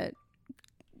shocked that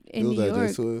in New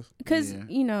York, because Yeah.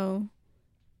 you know,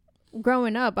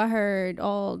 growing up, I heard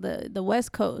all the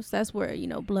West Coast. That's where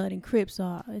Blood and Crips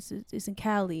are. It's in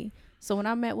Cali. So when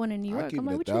I met one in New I York, keep I'm it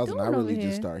like, a what you thousand. doing I really over just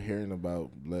here? start hearing about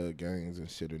blood gangs and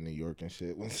shit in New York and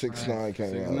shit when 6ix9ine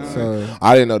came out. 6ix9ine. So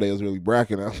I didn't know they was really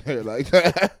bracking out there like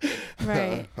that.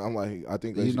 Right. I'm like, I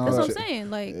think You they should know That's catch what I'm it. saying.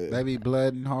 Like, Yeah. they be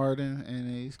blooding hard in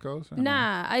the East Coast? or no?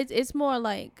 nah, it's more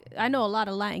like I know a lot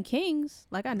of Latin Kings.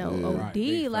 Like I know Yeah. OD Right,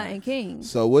 big Latin facts.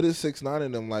 Kings. So what is 6ix9ine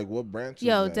in them? Like what branches?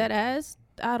 Yo, they? dead ass.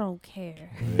 I don't care.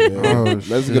 Yeah. Oh, Let's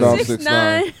shit. get off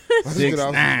 6ix9ine. 6ix9ine. Let's get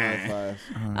off 6ix9ine. 6ix9ine fast.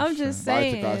 Oh, I'm shit. just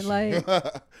Bye, saying, Tekashi.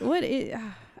 like, what is?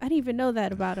 I didn't even know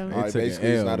that about him. All right, took an basically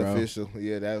it's L, not bro. official.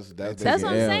 Yeah, that's That's took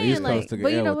what I'm an L. saying. East Coast Like, took an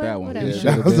but you L know with that what? one. Whatever. He Yeah. should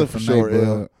have That was been a from for sure Nate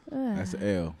L. Bud. That's an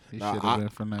L. He Nah, should I- have been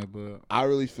from Nate Bud. I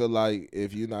really feel like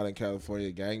if you're not in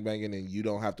California gangbanging and you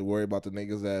don't have to worry about the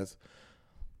niggas that's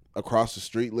across the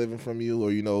street living from you,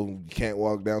 or you can't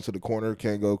walk down to the corner,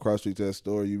 can't go across the street to that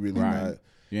store, you really Right. not.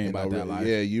 You ain't you know, about that really- life.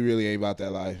 Yeah, you really ain't about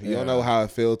that life. You Yeah. don't know how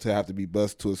it feels to have to be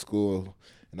bused to a school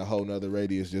in a whole nother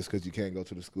radius just because you can't go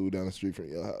to the school down the street from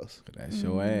your house. That's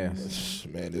your ass.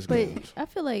 Man, this But goes. I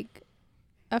feel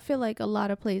like a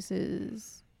lot of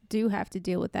places do have to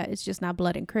deal with that. It's just not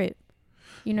Blood and Crip.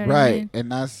 You know what I Right, mean?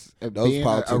 and that's Those being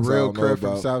politics a I real don't know Crip from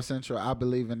about. South Central. I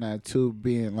believe in that too.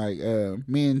 Being like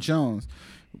me and Jones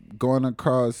going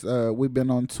across. We've been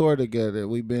on tour together.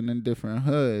 We've been in different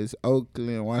hoods,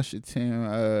 Oakland,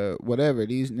 Washington, whatever.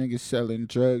 These niggas selling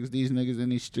drugs. These niggas in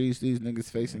these streets. These niggas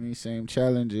facing these same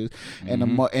challenges, and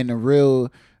the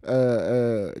real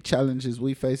challenges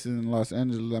we facing in Los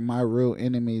Angeles. Like my real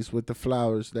enemies with the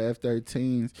flowers, the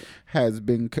F-13s has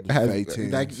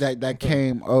that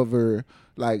came over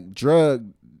like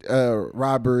drug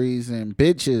robberies and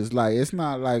bitches. Like it's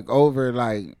not like over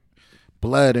like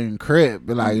Blood and Crip,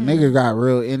 but like nigga got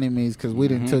real enemies because we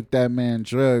didn't took that man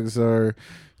drugs or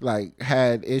like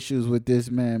had issues with this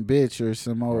man bitch or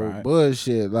some old Right.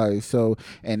 bullshit. Like so,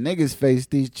 and niggas face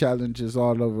these challenges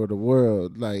all over the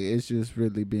world. Like it's just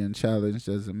really being challenged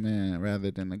as a man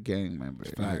rather than a gang member.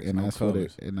 Facts, Like, and no that's what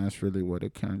colors. and that's really what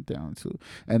it comes down to.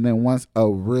 And then once a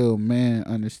real man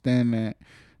understand that,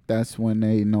 that's when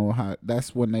they know how.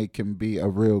 That's when they can be a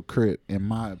real Crip, in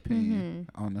my opinion,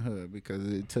 on the hood. Because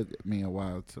it took me a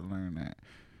while to learn that.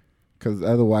 Because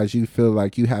otherwise you feel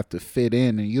like you have to fit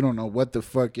in and you don't know what the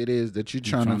fuck it is that you're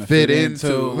trying to fit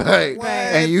into. Like,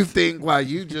 and you think like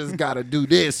you just got to do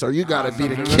this or you got to be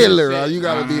the killer or you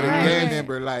got to be the gang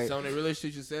member. Like, some of the real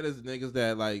shit you said is niggas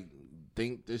that like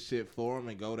think this shit for them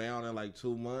and go down in like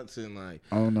 2 months and like,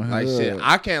 shit.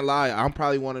 I can't lie. I'm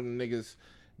probably one of the niggas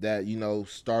that, you know,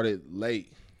 started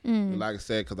late. Like I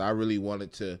said, because I really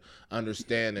wanted to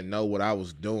understand and know what I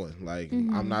was doing. Like,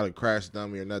 I'm not a crash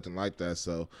dummy or nothing like that.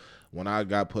 So when I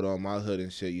got put on my hood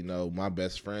and shit, you know, my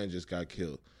best friend just got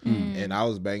killed. And I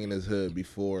was banging his hood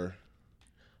before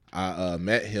I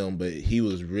met him, but he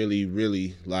was really,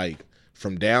 really like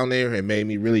from down there and made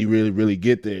me really, really, really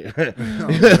get there.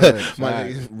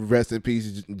 My rest in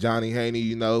peace, Johnny Haney,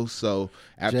 you know. So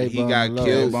after he got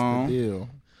killed,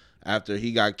 after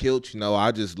he got killed, you know,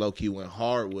 I just low-key went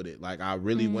hard with it. Like, I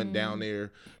really went down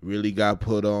there, really got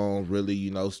put on, really, you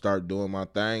know, start doing my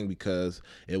thing because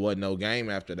it wasn't no game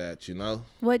after that, you know?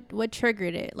 What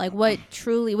triggered it? Like, what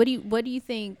do you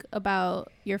think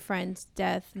about your friend's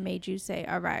death made you say,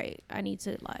 all right, I need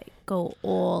to, like, go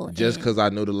all Just in? because I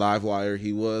knew the live wire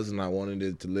he was and I wanted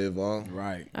it to live on.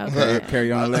 Right. Okay.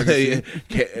 Carry on the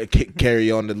legacy.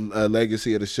 Carry on the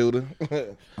legacy of the shooter.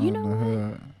 You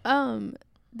know what?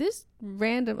 This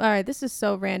is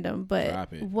so random,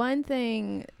 but one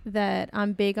thing that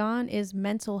I'm big on is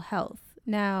mental health.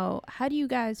 Now, how do you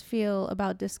guys feel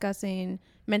about discussing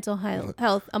mental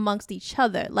health amongst each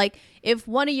other? Like, if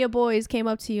one of your boys came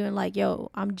up to you and like,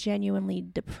 yo, I'm genuinely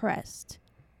depressed,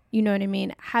 you know what I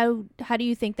mean? How do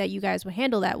you think that you guys would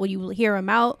handle that? Will you hear him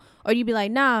out, or do you be like,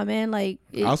 nah, man, like,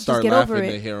 I'll start just get laughing over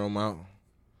it? to hear him out.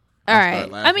 All right.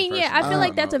 I mean, yeah, I feel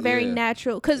like that's a very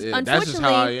natural, because unfortunately, that's just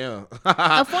how I am.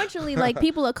 unfortunately, like,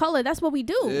 people of color, that's what we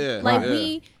do. Yeah, like,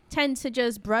 we tend to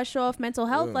just brush off mental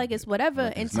health like it's whatever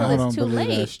until it's too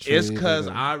late. It's because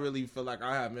I really feel like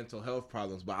I have mental health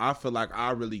problems, but I feel like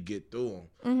I really get through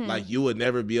them. Like, you would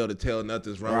never be able to tell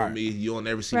nothing's wrong with me. You'll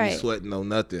never see me sweating on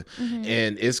nothing.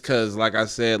 And it's because, like I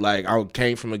said, like, I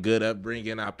came from a good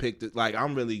upbringing. I picked it. Like,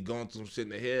 I'm really going through some shit in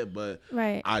the head, but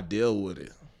I deal with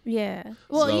it. Yeah.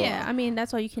 Well, so, yeah. I mean,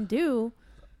 that's all you can do.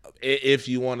 If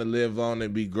you want to live on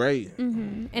and be great.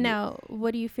 And now,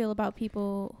 what do you feel about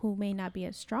people who may not be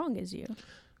as strong as you?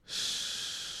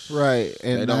 Right.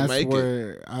 And that's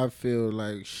where I feel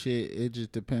like shit, it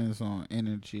just depends on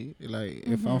energy. Like,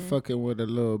 if I'm fucking with a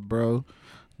little bro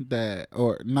that,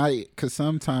 or not, because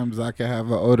sometimes I can have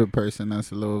an older person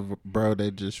that's a little bro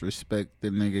that just respect the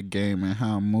nigga game and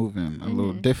how I'm moving a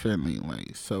little differently.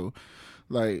 Like, so,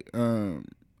 like,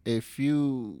 if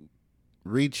you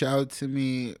reach out to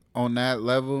me on that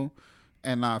level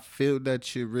and I feel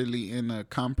that you're really in a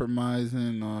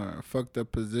compromising or fucked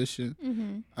up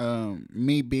position,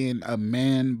 me being a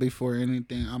man before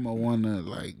anything, I'm going to want to,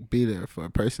 like, be there for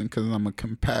a person because I'm a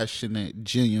compassionate,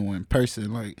 genuine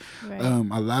person. Like,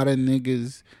 a lot of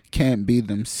niggas can't be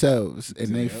themselves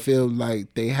and they feel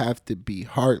like they have to be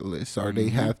heartless or they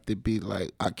have to be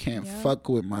like, I can't fuck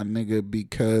with my nigga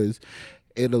because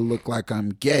it'll look like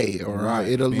I'm gay or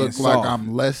it'll look like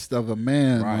I'm less of a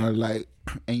man or like,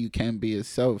 and you can't be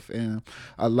yourself. And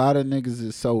a lot of niggas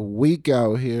is so weak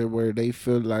out here where they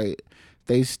feel like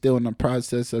they still in the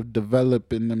process of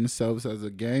developing themselves as a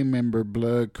gang member,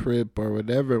 blood, crip, or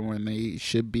whatever, when they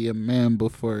should be a man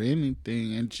before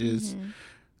anything and just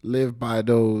live by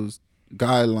those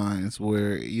guidelines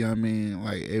where, you know what I mean,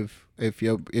 like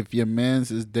if your man's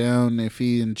is down, if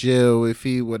he in jail, if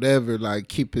he whatever, like,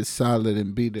 keep it solid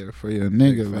and be there for your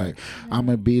nigga. Like,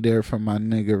 I'ma be there for my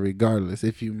nigga regardless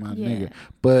if you my nigga.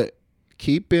 But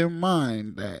keep in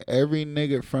mind that every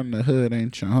nigga from the hood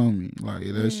ain't your homie. Like,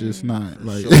 that's just not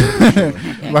like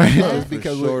like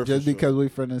just because we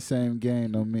from the same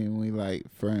gang don't mean we like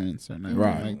friends or nothing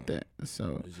like that.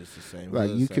 So it's just the same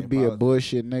like, you could be a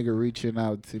bullshit nigga reaching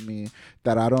out to me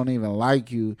that I don't even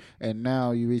like you, and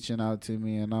now you reaching out to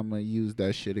me and I'm gonna use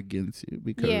that shit against you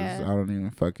because I don't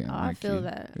even fucking like you. I feel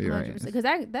that 100%, because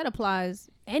that applies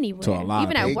anywhere, to a lot,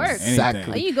 even at work.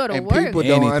 Exactly. Like, you go to and work, people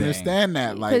don't understand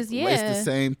that. Like, it's the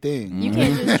same thing. You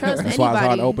can't just trust That's why it's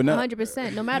hard anybody to open up.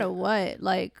 100%, no matter what.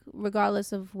 Like,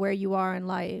 regardless of where you are in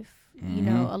life, you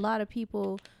know, a lot of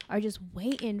people are just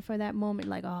waiting for that moment.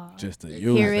 Like, oh, just to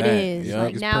use here it that. is. Yep.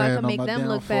 Like, now I can make them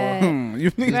look bad.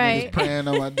 You niggas praying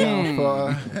on my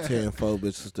downfall. 10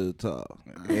 bitches to the top.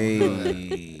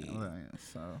 Hey.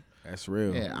 So that's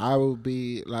real. Yeah, I will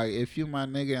be like, if you my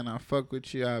nigga and I fuck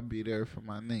with you, I'll be there for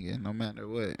my nigga no matter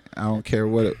what. I don't care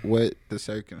what the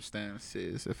circumstance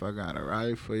is. If I gotta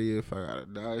ride for you, if I gotta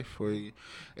die for you,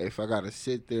 if I gotta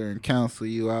sit there and counsel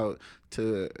you out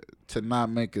to not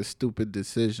make a stupid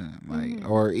decision, like,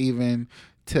 or even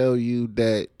tell you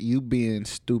that you being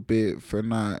stupid for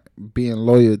not being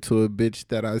loyal to a bitch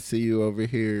that I see you over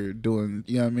here doing,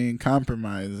 you know what I mean,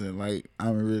 compromising. Like,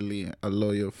 I'm really a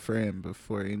loyal friend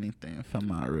before anything. If I'm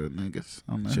not real niggas,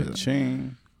 I'm not real.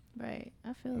 Cha-ching. Right.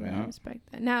 I feel that. Yeah. I respect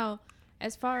that. Now,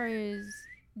 as far as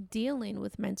dealing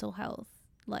with mental health,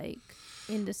 like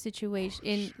in the situation,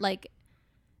 in like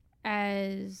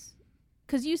as,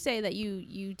 because you say that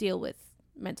you deal with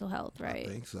mental health, I right?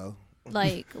 think so.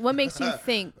 Like, what makes you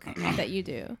think that you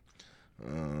do?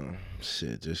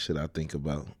 Just shit I think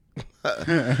about.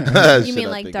 You mean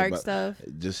like dark stuff?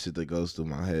 Just shit that goes through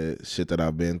my head, shit that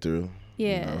I've been through.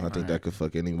 Yeah. I think that could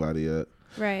fuck anybody up.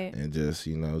 Right. And just,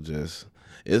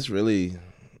 it's really,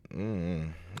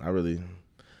 I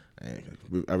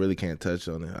really can't touch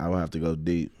on it. I would have to go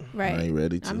deep. Right. I ain't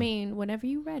ready to. I mean, whenever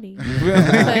you ready,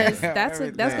 because that's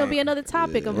gonna be another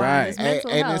topic of mine. Right. Is mental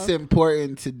And health. it's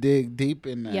important to dig deep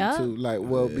in that Yeah. too. Like,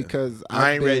 because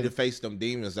I ain't I've ready been- to face them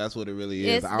demons. That's what it really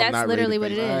is. It's- I'm that's not ready literally to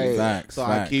what it face is. them. Facts, So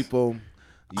facts. I keep them.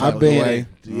 I've been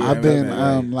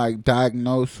Yeah, like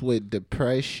diagnosed with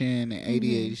depression and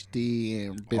ADHD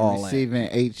and been All that. receiving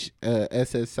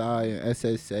SSI and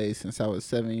SSA since I was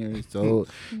 7 years old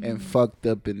and fucked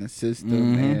up in the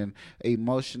system and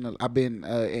emotional. I've been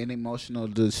in emotional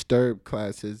disturbed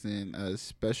classes and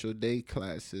special day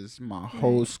classes my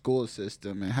whole school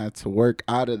system and had to work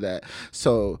out of that.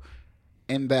 So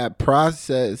in that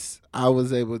process, I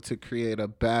was able to create a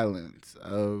balance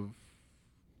of,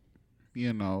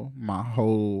 you know, my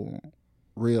whole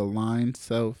realigned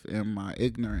self and my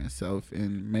ignorant self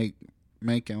and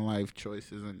making life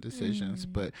choices and decisions.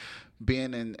 But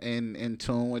being in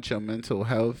tune with your mental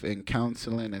health and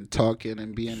counseling and talking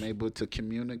and being able to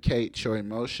communicate your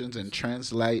emotions and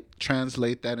translate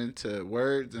that into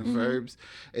words and verbs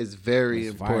is very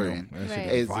It's vital. important. That shit Right.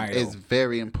 is It's, vital. it's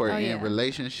very important Oh, yeah. in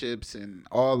relationships and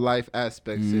all life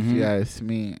aspects, if you ask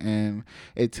me. And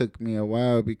it took me a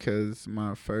while because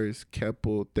my first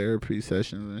couple therapy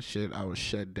sessions and shit, I was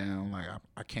shut down. Like,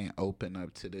 I can't open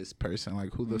up to this person.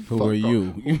 Like, who the Who fuck are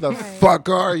you? Who the Right. fuck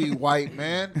are you, white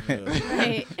man?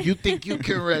 Right. You think you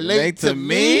can relate Relate to to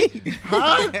me? me?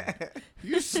 Huh?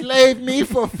 You slaved me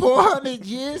for 400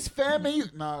 years, family?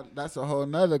 No, that's a whole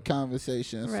nother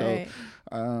conversation. Right.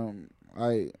 So,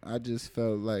 I just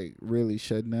felt like really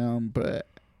shut down, but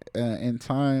in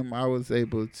time I was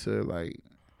able to like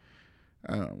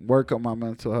work on my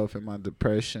mental health and my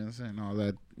depressions and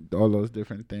all those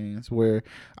different things, where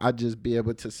I just be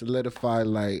able to solidify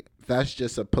like that's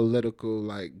just a political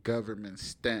like government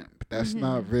stamp. That's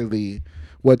not really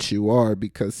what you are,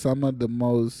 because some of the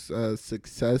most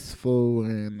successful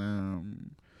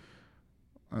and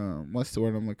what's the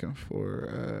word I'm looking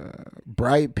for?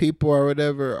 Bright people or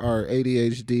whatever are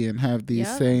ADHD and have these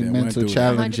Yep. same They went mental through it.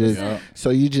 challenges. 100%. So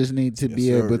you just need to Yes, be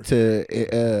sir. able to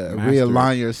Master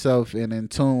realign it. yourself and in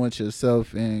tune with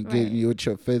yourself and Right. get you with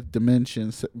your fifth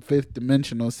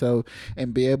dimensional self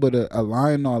and be able to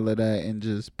align all of that and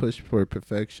just push for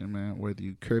perfection, man. Whether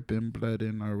you cripping,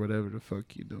 blooding, or whatever the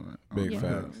fuck you doing. Big Yeah.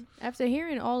 facts. After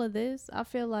hearing all of this, I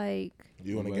feel like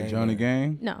You want to Like game? Johnny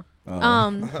Gang? no. You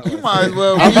might as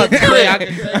well I'm be about a to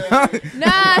say, Nah.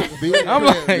 I I'm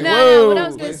like, No, what I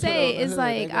was whoa. gonna say is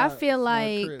like I feel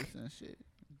like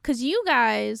because you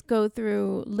guys go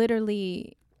through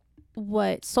literally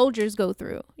what soldiers go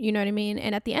through, you know what I mean?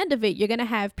 And at the end of it, you're gonna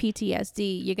have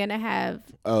PTSD. You're gonna have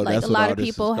Oh, like that's a what lot all of this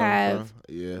is people coming have from?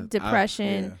 Yeah.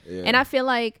 depression, Yeah. and I feel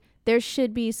like there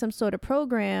should be some sort of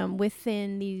program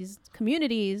within these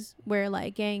communities where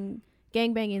like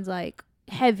gangbanging's like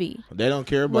heavy. They don't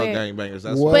care about Where- gangbangers.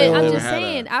 That's Well, why But they I'm never just had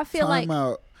saying, a- I feel like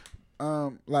Time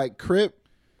out. Like CRIP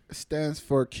stands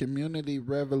for Community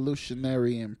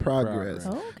Revolutionary in Progress.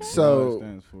 okay. So,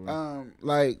 Stands for-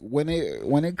 like when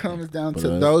it comes down to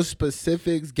Blood. those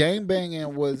specifics,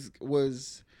 gangbanging was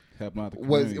Help out the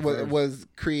community first. was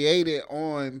created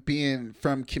on being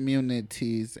from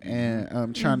communities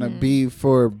and trying to be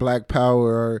for Black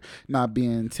Power or not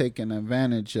being taken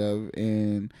advantage of,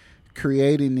 and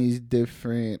creating these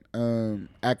different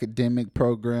academic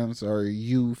programs or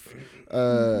youth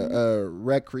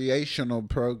recreational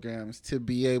programs to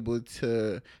be able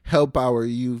to help our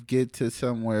youth get to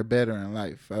somewhere better in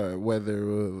life, whether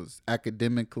it was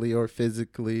academically or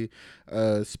physically,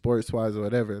 sports wise or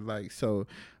whatever. Like, so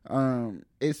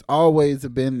it's always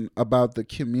been about the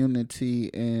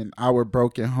community and our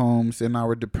broken homes and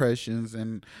our depressions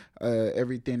and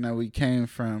everything that we came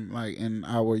from, like, in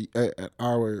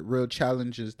our real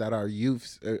challenges that our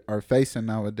youths are facing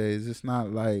nowadays. It's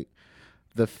not like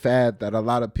the fad that a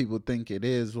lot of people think it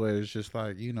is, where it's just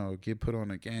like, you know, get put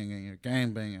on a gang and you're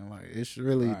gang banging. Like, it's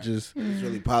really just It's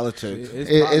really politics.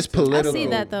 it's political. I see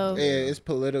that though. Yeah, it's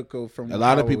political. From A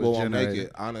lot of how it people was won't make generated.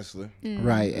 it, honestly.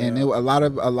 Right, and a lot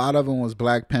of them was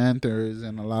Black Panthers,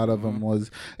 and a lot of them was.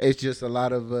 It's just a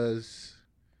lot of us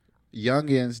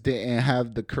youngins didn't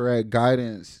have the correct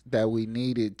guidance that we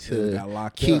needed Got to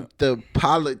locked keep up. the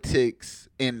politics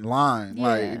in line. Yeah.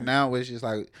 Like now, it's just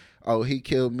like, oh, he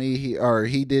killed me, he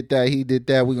did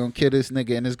that. We gonna kill this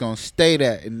nigga, and it's gonna stay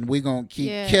that, and we gonna keep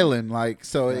Yeah. killing. Like,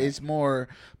 so it's more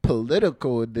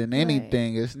political than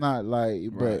anything. It's not like,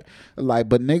 but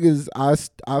niggas,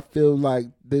 I feel like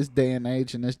this day and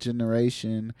age and this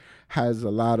generation has a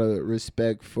lot of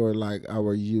respect for like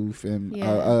our youth, and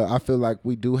I feel like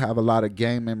we do have a lot of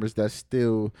gang members that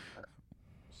still.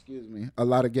 A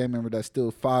lot of gang members that's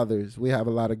still fathers. We have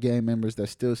a lot of gang members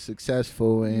that's still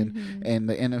successful in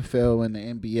the NFL and the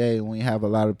NBA, and we have a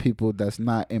lot of people that's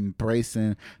not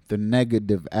embracing the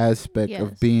negative aspect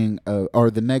of being or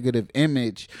the negative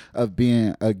image of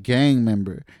being a gang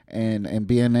member, and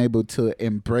being able to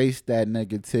embrace that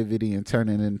negativity and turn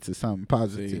it into something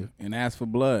positive. See, and as for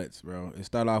Bloods, bro, it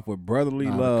start off with brotherly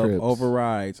Nah, the love Crips.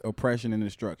 overrides oppression and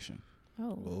destruction.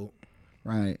 Oh.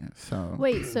 Right. So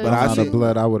Wait, so But I out see- of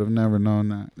blood, I would have never known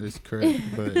that. It's correct,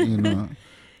 but you know,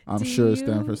 I'm Do sure it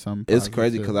stands you- for something. It's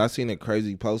crazy positive. because I seen a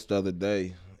crazy post the other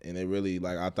day, and it really,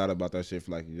 like, I thought about that shit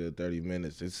for like a good 30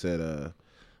 minutes. It said,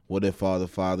 what if all the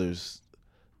fathers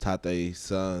taught their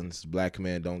sons, black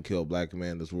men don't kill black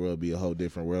men, this world be a whole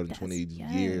different world in 20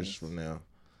 years yes. from now.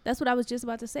 That's what I was just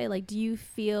about to say. Like, do you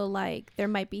feel like there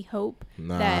might be hope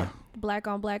Nah. that black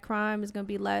on black crime is going to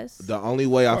be less? The only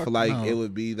way I Fuck feel like no. it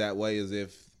would be that way is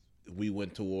if we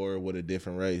went to war with a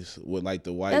different race, with like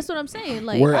the white. That's what I'm saying.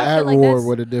 Like, We're I at feel like war that's-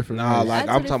 with a different. Nah, race. like That's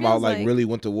I'm what it talking about, feels like like. really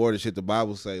went to war. The shit the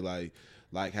Bible say, like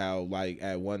how like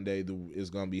at one day it's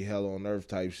gonna be hell on earth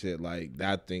type shit. Like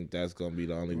I think that's gonna be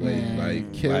the only way. Man,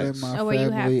 Like killing blacks- my Oh, where you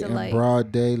have family to, in like-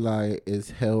 broad daylight is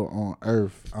hell on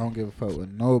earth. I don't give a fuck what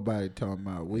nobody talking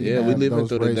about. We Yeah, we have living those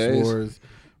through the race days. wars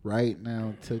right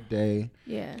now today.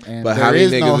 Yeah. And But there how many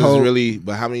is no niggas hope. is really?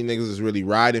 But how many niggas is really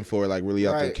riding for it? Like really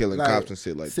out there Right, killing like, cops and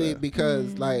shit like See, that.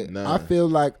 because like Nah. I feel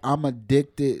like I'm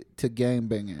addicted to gang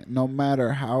banging. No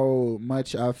matter how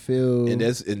much I feel.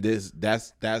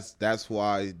 That's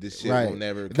why this shit Right. will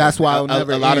never. That's why it'll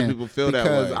never A lot of end, people feel that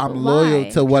because way. I'm Why?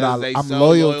 loyal to what Because they I'm so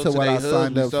loyal to what they I hood,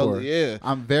 signed we up so- for. Yeah.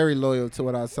 I'm very loyal to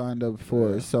what I signed up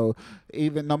for. Yeah. So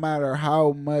even no matter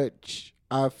how much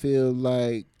I feel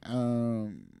like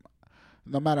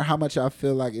no matter how much I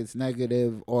feel like it's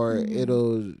negative or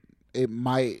it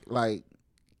might like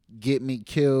get me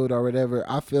killed or whatever,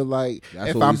 I feel like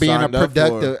That's if what I'm we being a signed up for.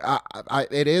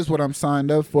 productive, it is what I'm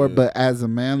signed up for. Yeah. But as a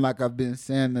man, like I've been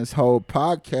saying this whole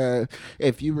podcast,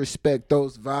 if you respect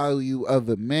those value of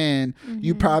a man,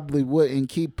 you probably wouldn't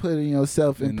keep putting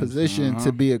yourself in position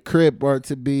to be a Crip or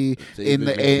to be To in even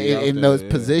the be out in there, those yeah.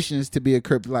 positions to be a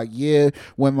Crip. Like, yeah,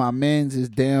 when my man's is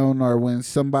down or when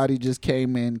somebody just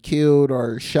came in killed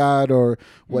or shot or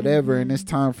whatever, and it's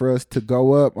time for us to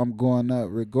go up, I'm going up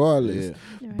regardless.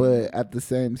 Yeah. But at the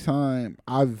same time,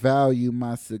 I value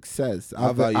my success.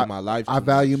 I value my life. I too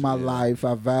value much, my yeah. life.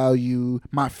 I value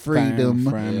my freedom.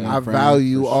 Family, I friends.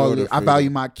 value For all. sure, the, the I value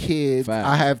freedom. my kids. Facts.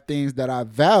 I have things that I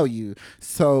value.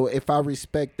 So if I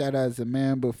respect that as a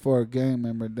man before a gang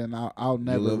member, then I'll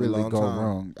never live a really long go time.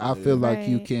 wrong. I Yeah. feel like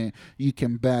Right. you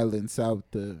can balance out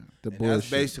the And bullshit. that's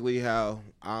basically how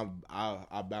I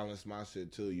balance my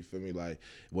shit too. You feel me? Like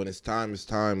when it's time, it's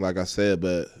time. Like I said,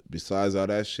 but besides all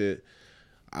that shit,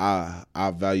 I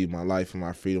value my life and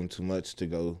my freedom too much to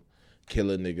go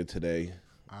kill a nigga today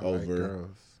I like over.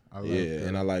 girls. I love Yeah, girls.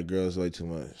 and I like girls way too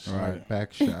much. I like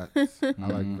back shots. I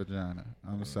like vagina.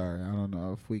 I'm sorry. I don't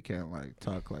know if we can't like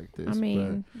talk like this. I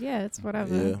mean, yeah, it's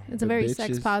whatever. Yeah. It's a The very bitches-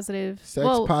 sex positive. but sex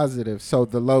well, positive. So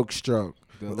the Loke stroke.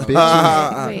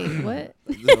 wait, what?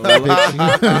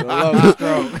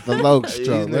 The Loke These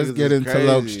stroke. Let's niggas get is into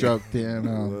Loke crazy. stroke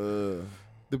then.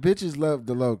 The bitches love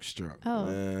the Loke stroke. Oh,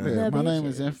 Man. Yeah, the my name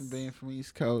is bitches. Infant Being from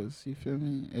East Coast. You feel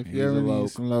me? If He's you ever a need Loke.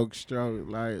 some Loke stroke,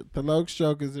 like the Loke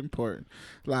stroke is important.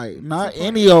 Like not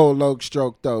any old Loke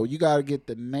stroke though. You gotta get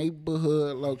the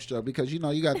neighborhood Loke stroke because you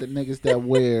know you got the niggas that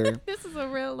wear. This is a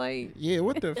real like. Yeah,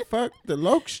 what the fuck? The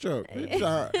Loke stroke.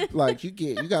 It's, like you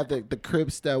got the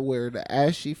Crips that wear the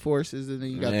ashy forces, and then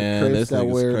you got Man, the Crips this that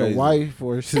nigga's wear crazy. the white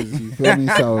forces. You feel me?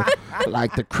 So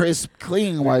like the crisp,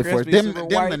 clean white force. crispy, Them super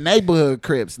the white. neighborhood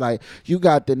Crips. Like you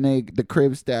got the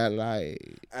Crips that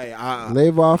like Hey, I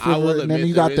live off I of will it, and then admit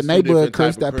you there got is the two neighborhood different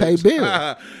Crips type that of pay Crips.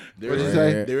 bills. There What'd is, you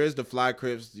say? there is the fly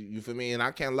Crips. You feel me? And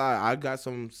I can't lie. I got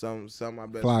some of my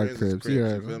best Fly friends. Crips, Crips,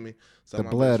 yeah. you feel me? The Some of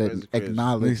my blood best friends is Crips.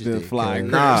 acknowledged At least it. the fly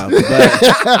cuz. Nah,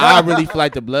 but I really feel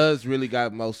like the Bloods really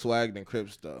got more swag than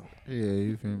Crips though. Yeah,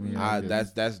 you feel me? I get it.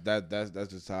 That's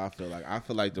just how I feel. Like I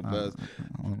feel like the Bloods,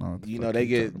 I don't know what the you fuck know, they you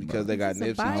get talking because about. they got Is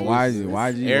this a Nipsey. bias?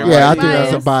 YG. Everybody- Yeah, I think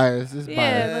that's a Bias. bias. It's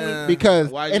Yeah, bias. like- Because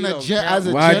YG in a don't as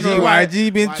a count. general, YG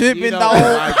been YG tripping, don't-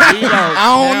 dog. YG don't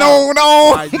I don't count.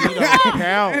 know, YG don't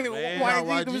count, man. YG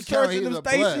YG them count, searching he's them a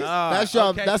stations. blood. Nah, That's y'all.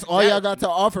 okay. That's all y'all That- got to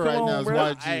offer right Come now on, is bro.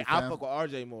 YG. Hey, I fam. fuck with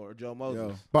RJ more, Joe Moses.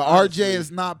 Yo. But Honestly. RJ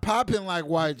is not popping like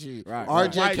YG. Right,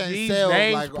 RJ right. can't YG's sell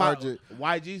name's like pop- RJ.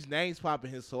 YG's name's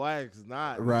popping, his swag's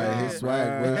not. Right, Yeah. his swag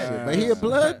Right. bullshit. But he a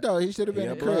blood though. He should have been He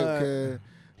a a crib. blood. Cause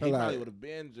He like, probably would have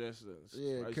been just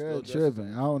yeah, right, cuz still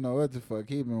tripping. I don't know what the fuck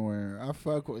he been wearing. I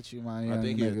fuck with you, my young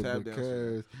think he a nigga, tap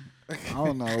because I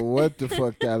don't know what the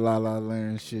fuck that La La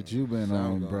Land shit you been on,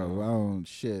 Sound bro. going I don't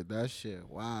shit. That shit,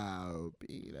 wow,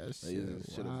 B. That He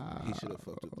shit, wow. should have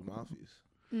fucked with the Mafias.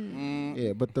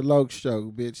 Yeah, but the low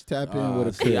stroke, bitch. Tap in with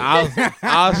a See, crib. I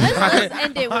was Let's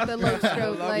end it with a low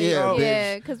stroke. Like, Yeah, yeah,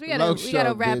 bitch. because we Low gotta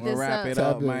stroke, wrap bitch. this Wrap up. it Tap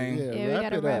up, in, man. Yeah, we wrap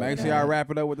gotta it wrap up. Make it sure up. y'all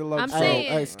wrap it up with the low I'm stroke.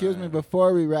 saying- Excuse me,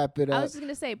 before we wrap it I up, was just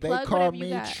gonna say, they plug call whatever me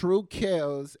you got. True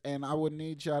Kells, and I would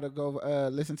need y'all to go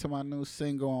listen to my new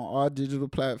single on all digital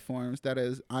platforms. That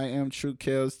is, I am True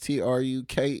Kells,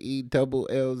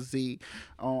 TRUKELLZ,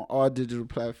 on all digital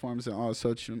platforms and all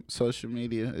social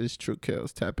media. Is True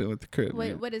Kells. Tap in with the crib. Wait,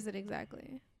 man. what is it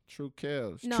exactly? True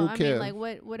Kells. No, True I Kells. mean,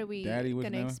 like, what are we Daddy, what's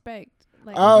gonna your name? expect?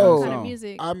 Like, Oh. what kind of Song.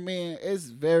 music? I mean, it's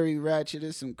very ratchet.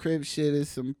 It's some crib shit. It's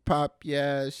some pop,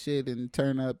 yeah, shit and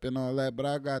turn up and all that. But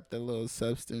I got the little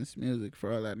substance music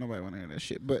for all that. Nobody want to hear that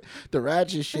shit. But the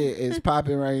ratchet shit is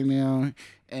popping right now,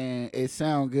 and it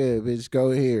sound good, bitch.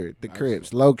 Go hear it. The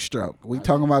Crips, Low Stroke. We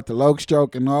talking about the Low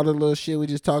Stroke and all the little shit we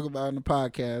just talk about in the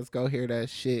podcast. Go hear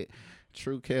that shit.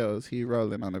 True Kells, he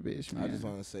rolling on the bitch, man. I just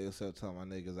want to say what's up to all my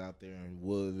niggas out there in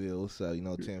Woodville. What's up? You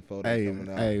know, 10 photos Hey, coming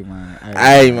out. hey, man.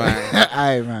 Hey, man.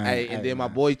 Hey, man. Hey, and then my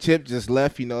boy Chip just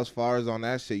left, you know, as far as on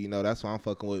that shit, you know, that's why I'm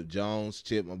fucking with Jones,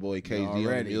 Chip, my boy KG on the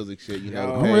Already. music shit, you know. Yo.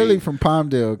 the I'm page. really from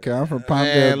Palmdale, okay? I'm from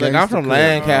Palmdale. Man, look, I'm gangsta from crib.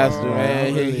 Lancaster, Oh, man.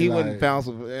 I'm really He like- wouldn't bounce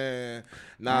with,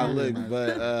 nah, Yeah, look, man.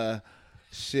 but,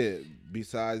 shit,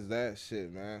 besides that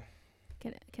shit, man.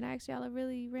 Can I ask y'all a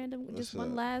really random, What's just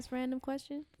one up? last random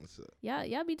question? What's up?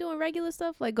 Y'all be doing regular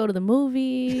stuff like go to the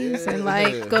movies Yeah. and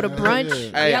like go to Yeah.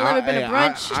 brunch. Hey, Y'all ever been to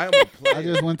brunch? I'm a player. I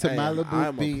just went to Hey, I'm Malibu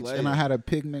a Beach player. and I had a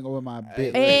picnic with my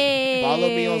bitch. Hey. Follow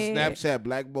me on Snapchat,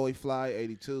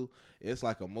 BlackBoyFly82. It's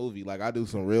like a movie. Like I do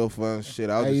some real fun shit.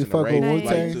 I was Hey, you just in the fuck with rave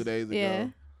Wu-Tang? like 2 days ago. Yeah,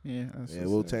 Yeah, that's Yeah,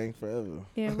 what's Wu up. Tang forever.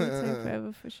 yeah, we'll take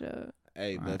forever for sure.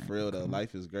 Hey, but Alright, for real though, cool.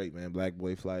 life is great, man. Black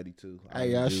Boy Fly 82.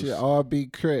 Hey, y'all should all be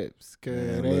Crips. Cause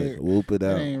Man, it look, ain't, whoop it it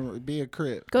out. ain't be a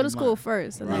Crip. Go to in school life.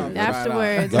 first, and Right. then Right.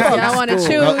 afterwards, Right. if y'all want to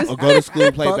School. choose. Go to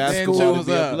school, play Fuck basketball, school, to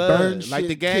be a up. blood. Burn Like shit,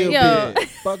 the game. kill Yo. people.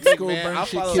 Fuck school, Man, burn I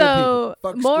shit, follow- kill So,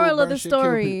 people. Fuck school, moral burn of the shit, kill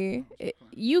people. story: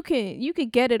 you can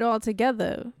get it all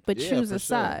together, but Yeah, choose for a sure.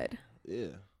 side. Yeah.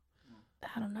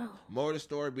 I don't know. More of the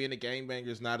story, being a gangbanger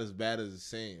is not as bad as it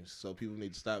seems. So people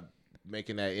need to stop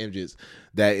making that image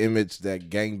that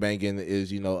gangbanging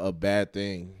is, you know, a bad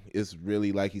thing. It's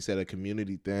really, like he said, a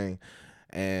community thing.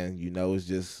 And, you know,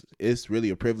 it's really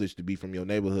a privilege to be from your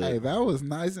neighborhood. Hey, that was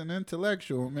nice and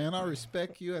intellectual, man. I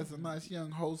respect you as a nice,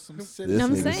 young, wholesome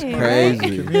citizen. This I'm nigga's saying,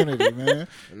 crazy. Community, man.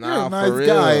 Nah, You're a nice for real.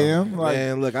 guy, Em. Like,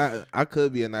 Man, look, I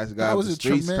could be a nice guy, that but was the a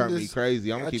streets turn me tremendous-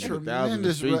 crazy. I'm gonna a keep it 1,000.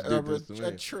 The tremendous, streets did this to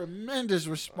a me. tremendous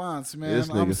response, man. This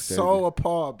I'm nigga's so crazy.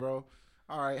 appalled, bro.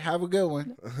 All right, have a good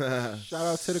one. Shout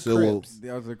out to the So, Crips.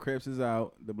 The Crips is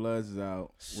out. The Bloods is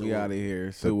out. So We out of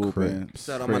here. So whooping. Crips.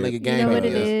 Shout out my nigga You gang. know what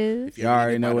it Bangers. is. If You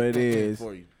already need know what it anybody is.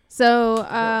 for you. So,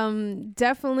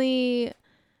 definitely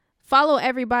follow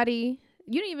everybody.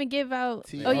 You didn't even give out.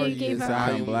 Oh, yeah, you gave It's out.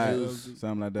 out in black. Juicy.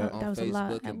 Something like that. Oh, On that was a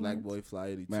lot Facebook at and Black once. Boy Fly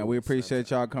 82. Man, we appreciate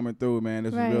y'all coming through, man.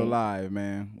 This was real Right. live,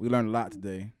 man. We learned a lot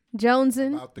today.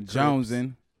 Jonesin. About the Crips.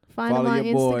 Jonesin. Find Follow him on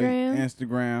your boy. Instagram.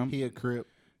 Instagram. He a Crip.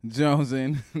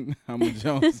 Jonesin. I'm a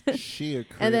Jones. She a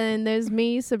Crip. And then there's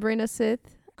me, Sabrina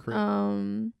Sith. Crip.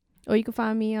 Or you can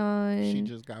find me she on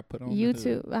just got put on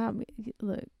YouTube. The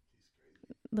hood.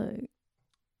 Look.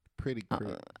 Pretty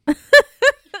Crip. Uh,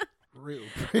 Real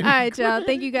All pretty. right, y'all.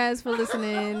 Thank you guys for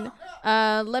listening.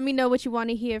 Let me know what you want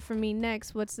to hear from me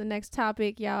next. What's the next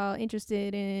topic y'all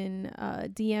interested in?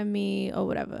 DM me or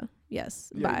whatever.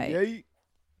 Yes. Bye. Yeah.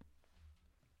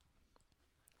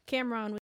 Cameron.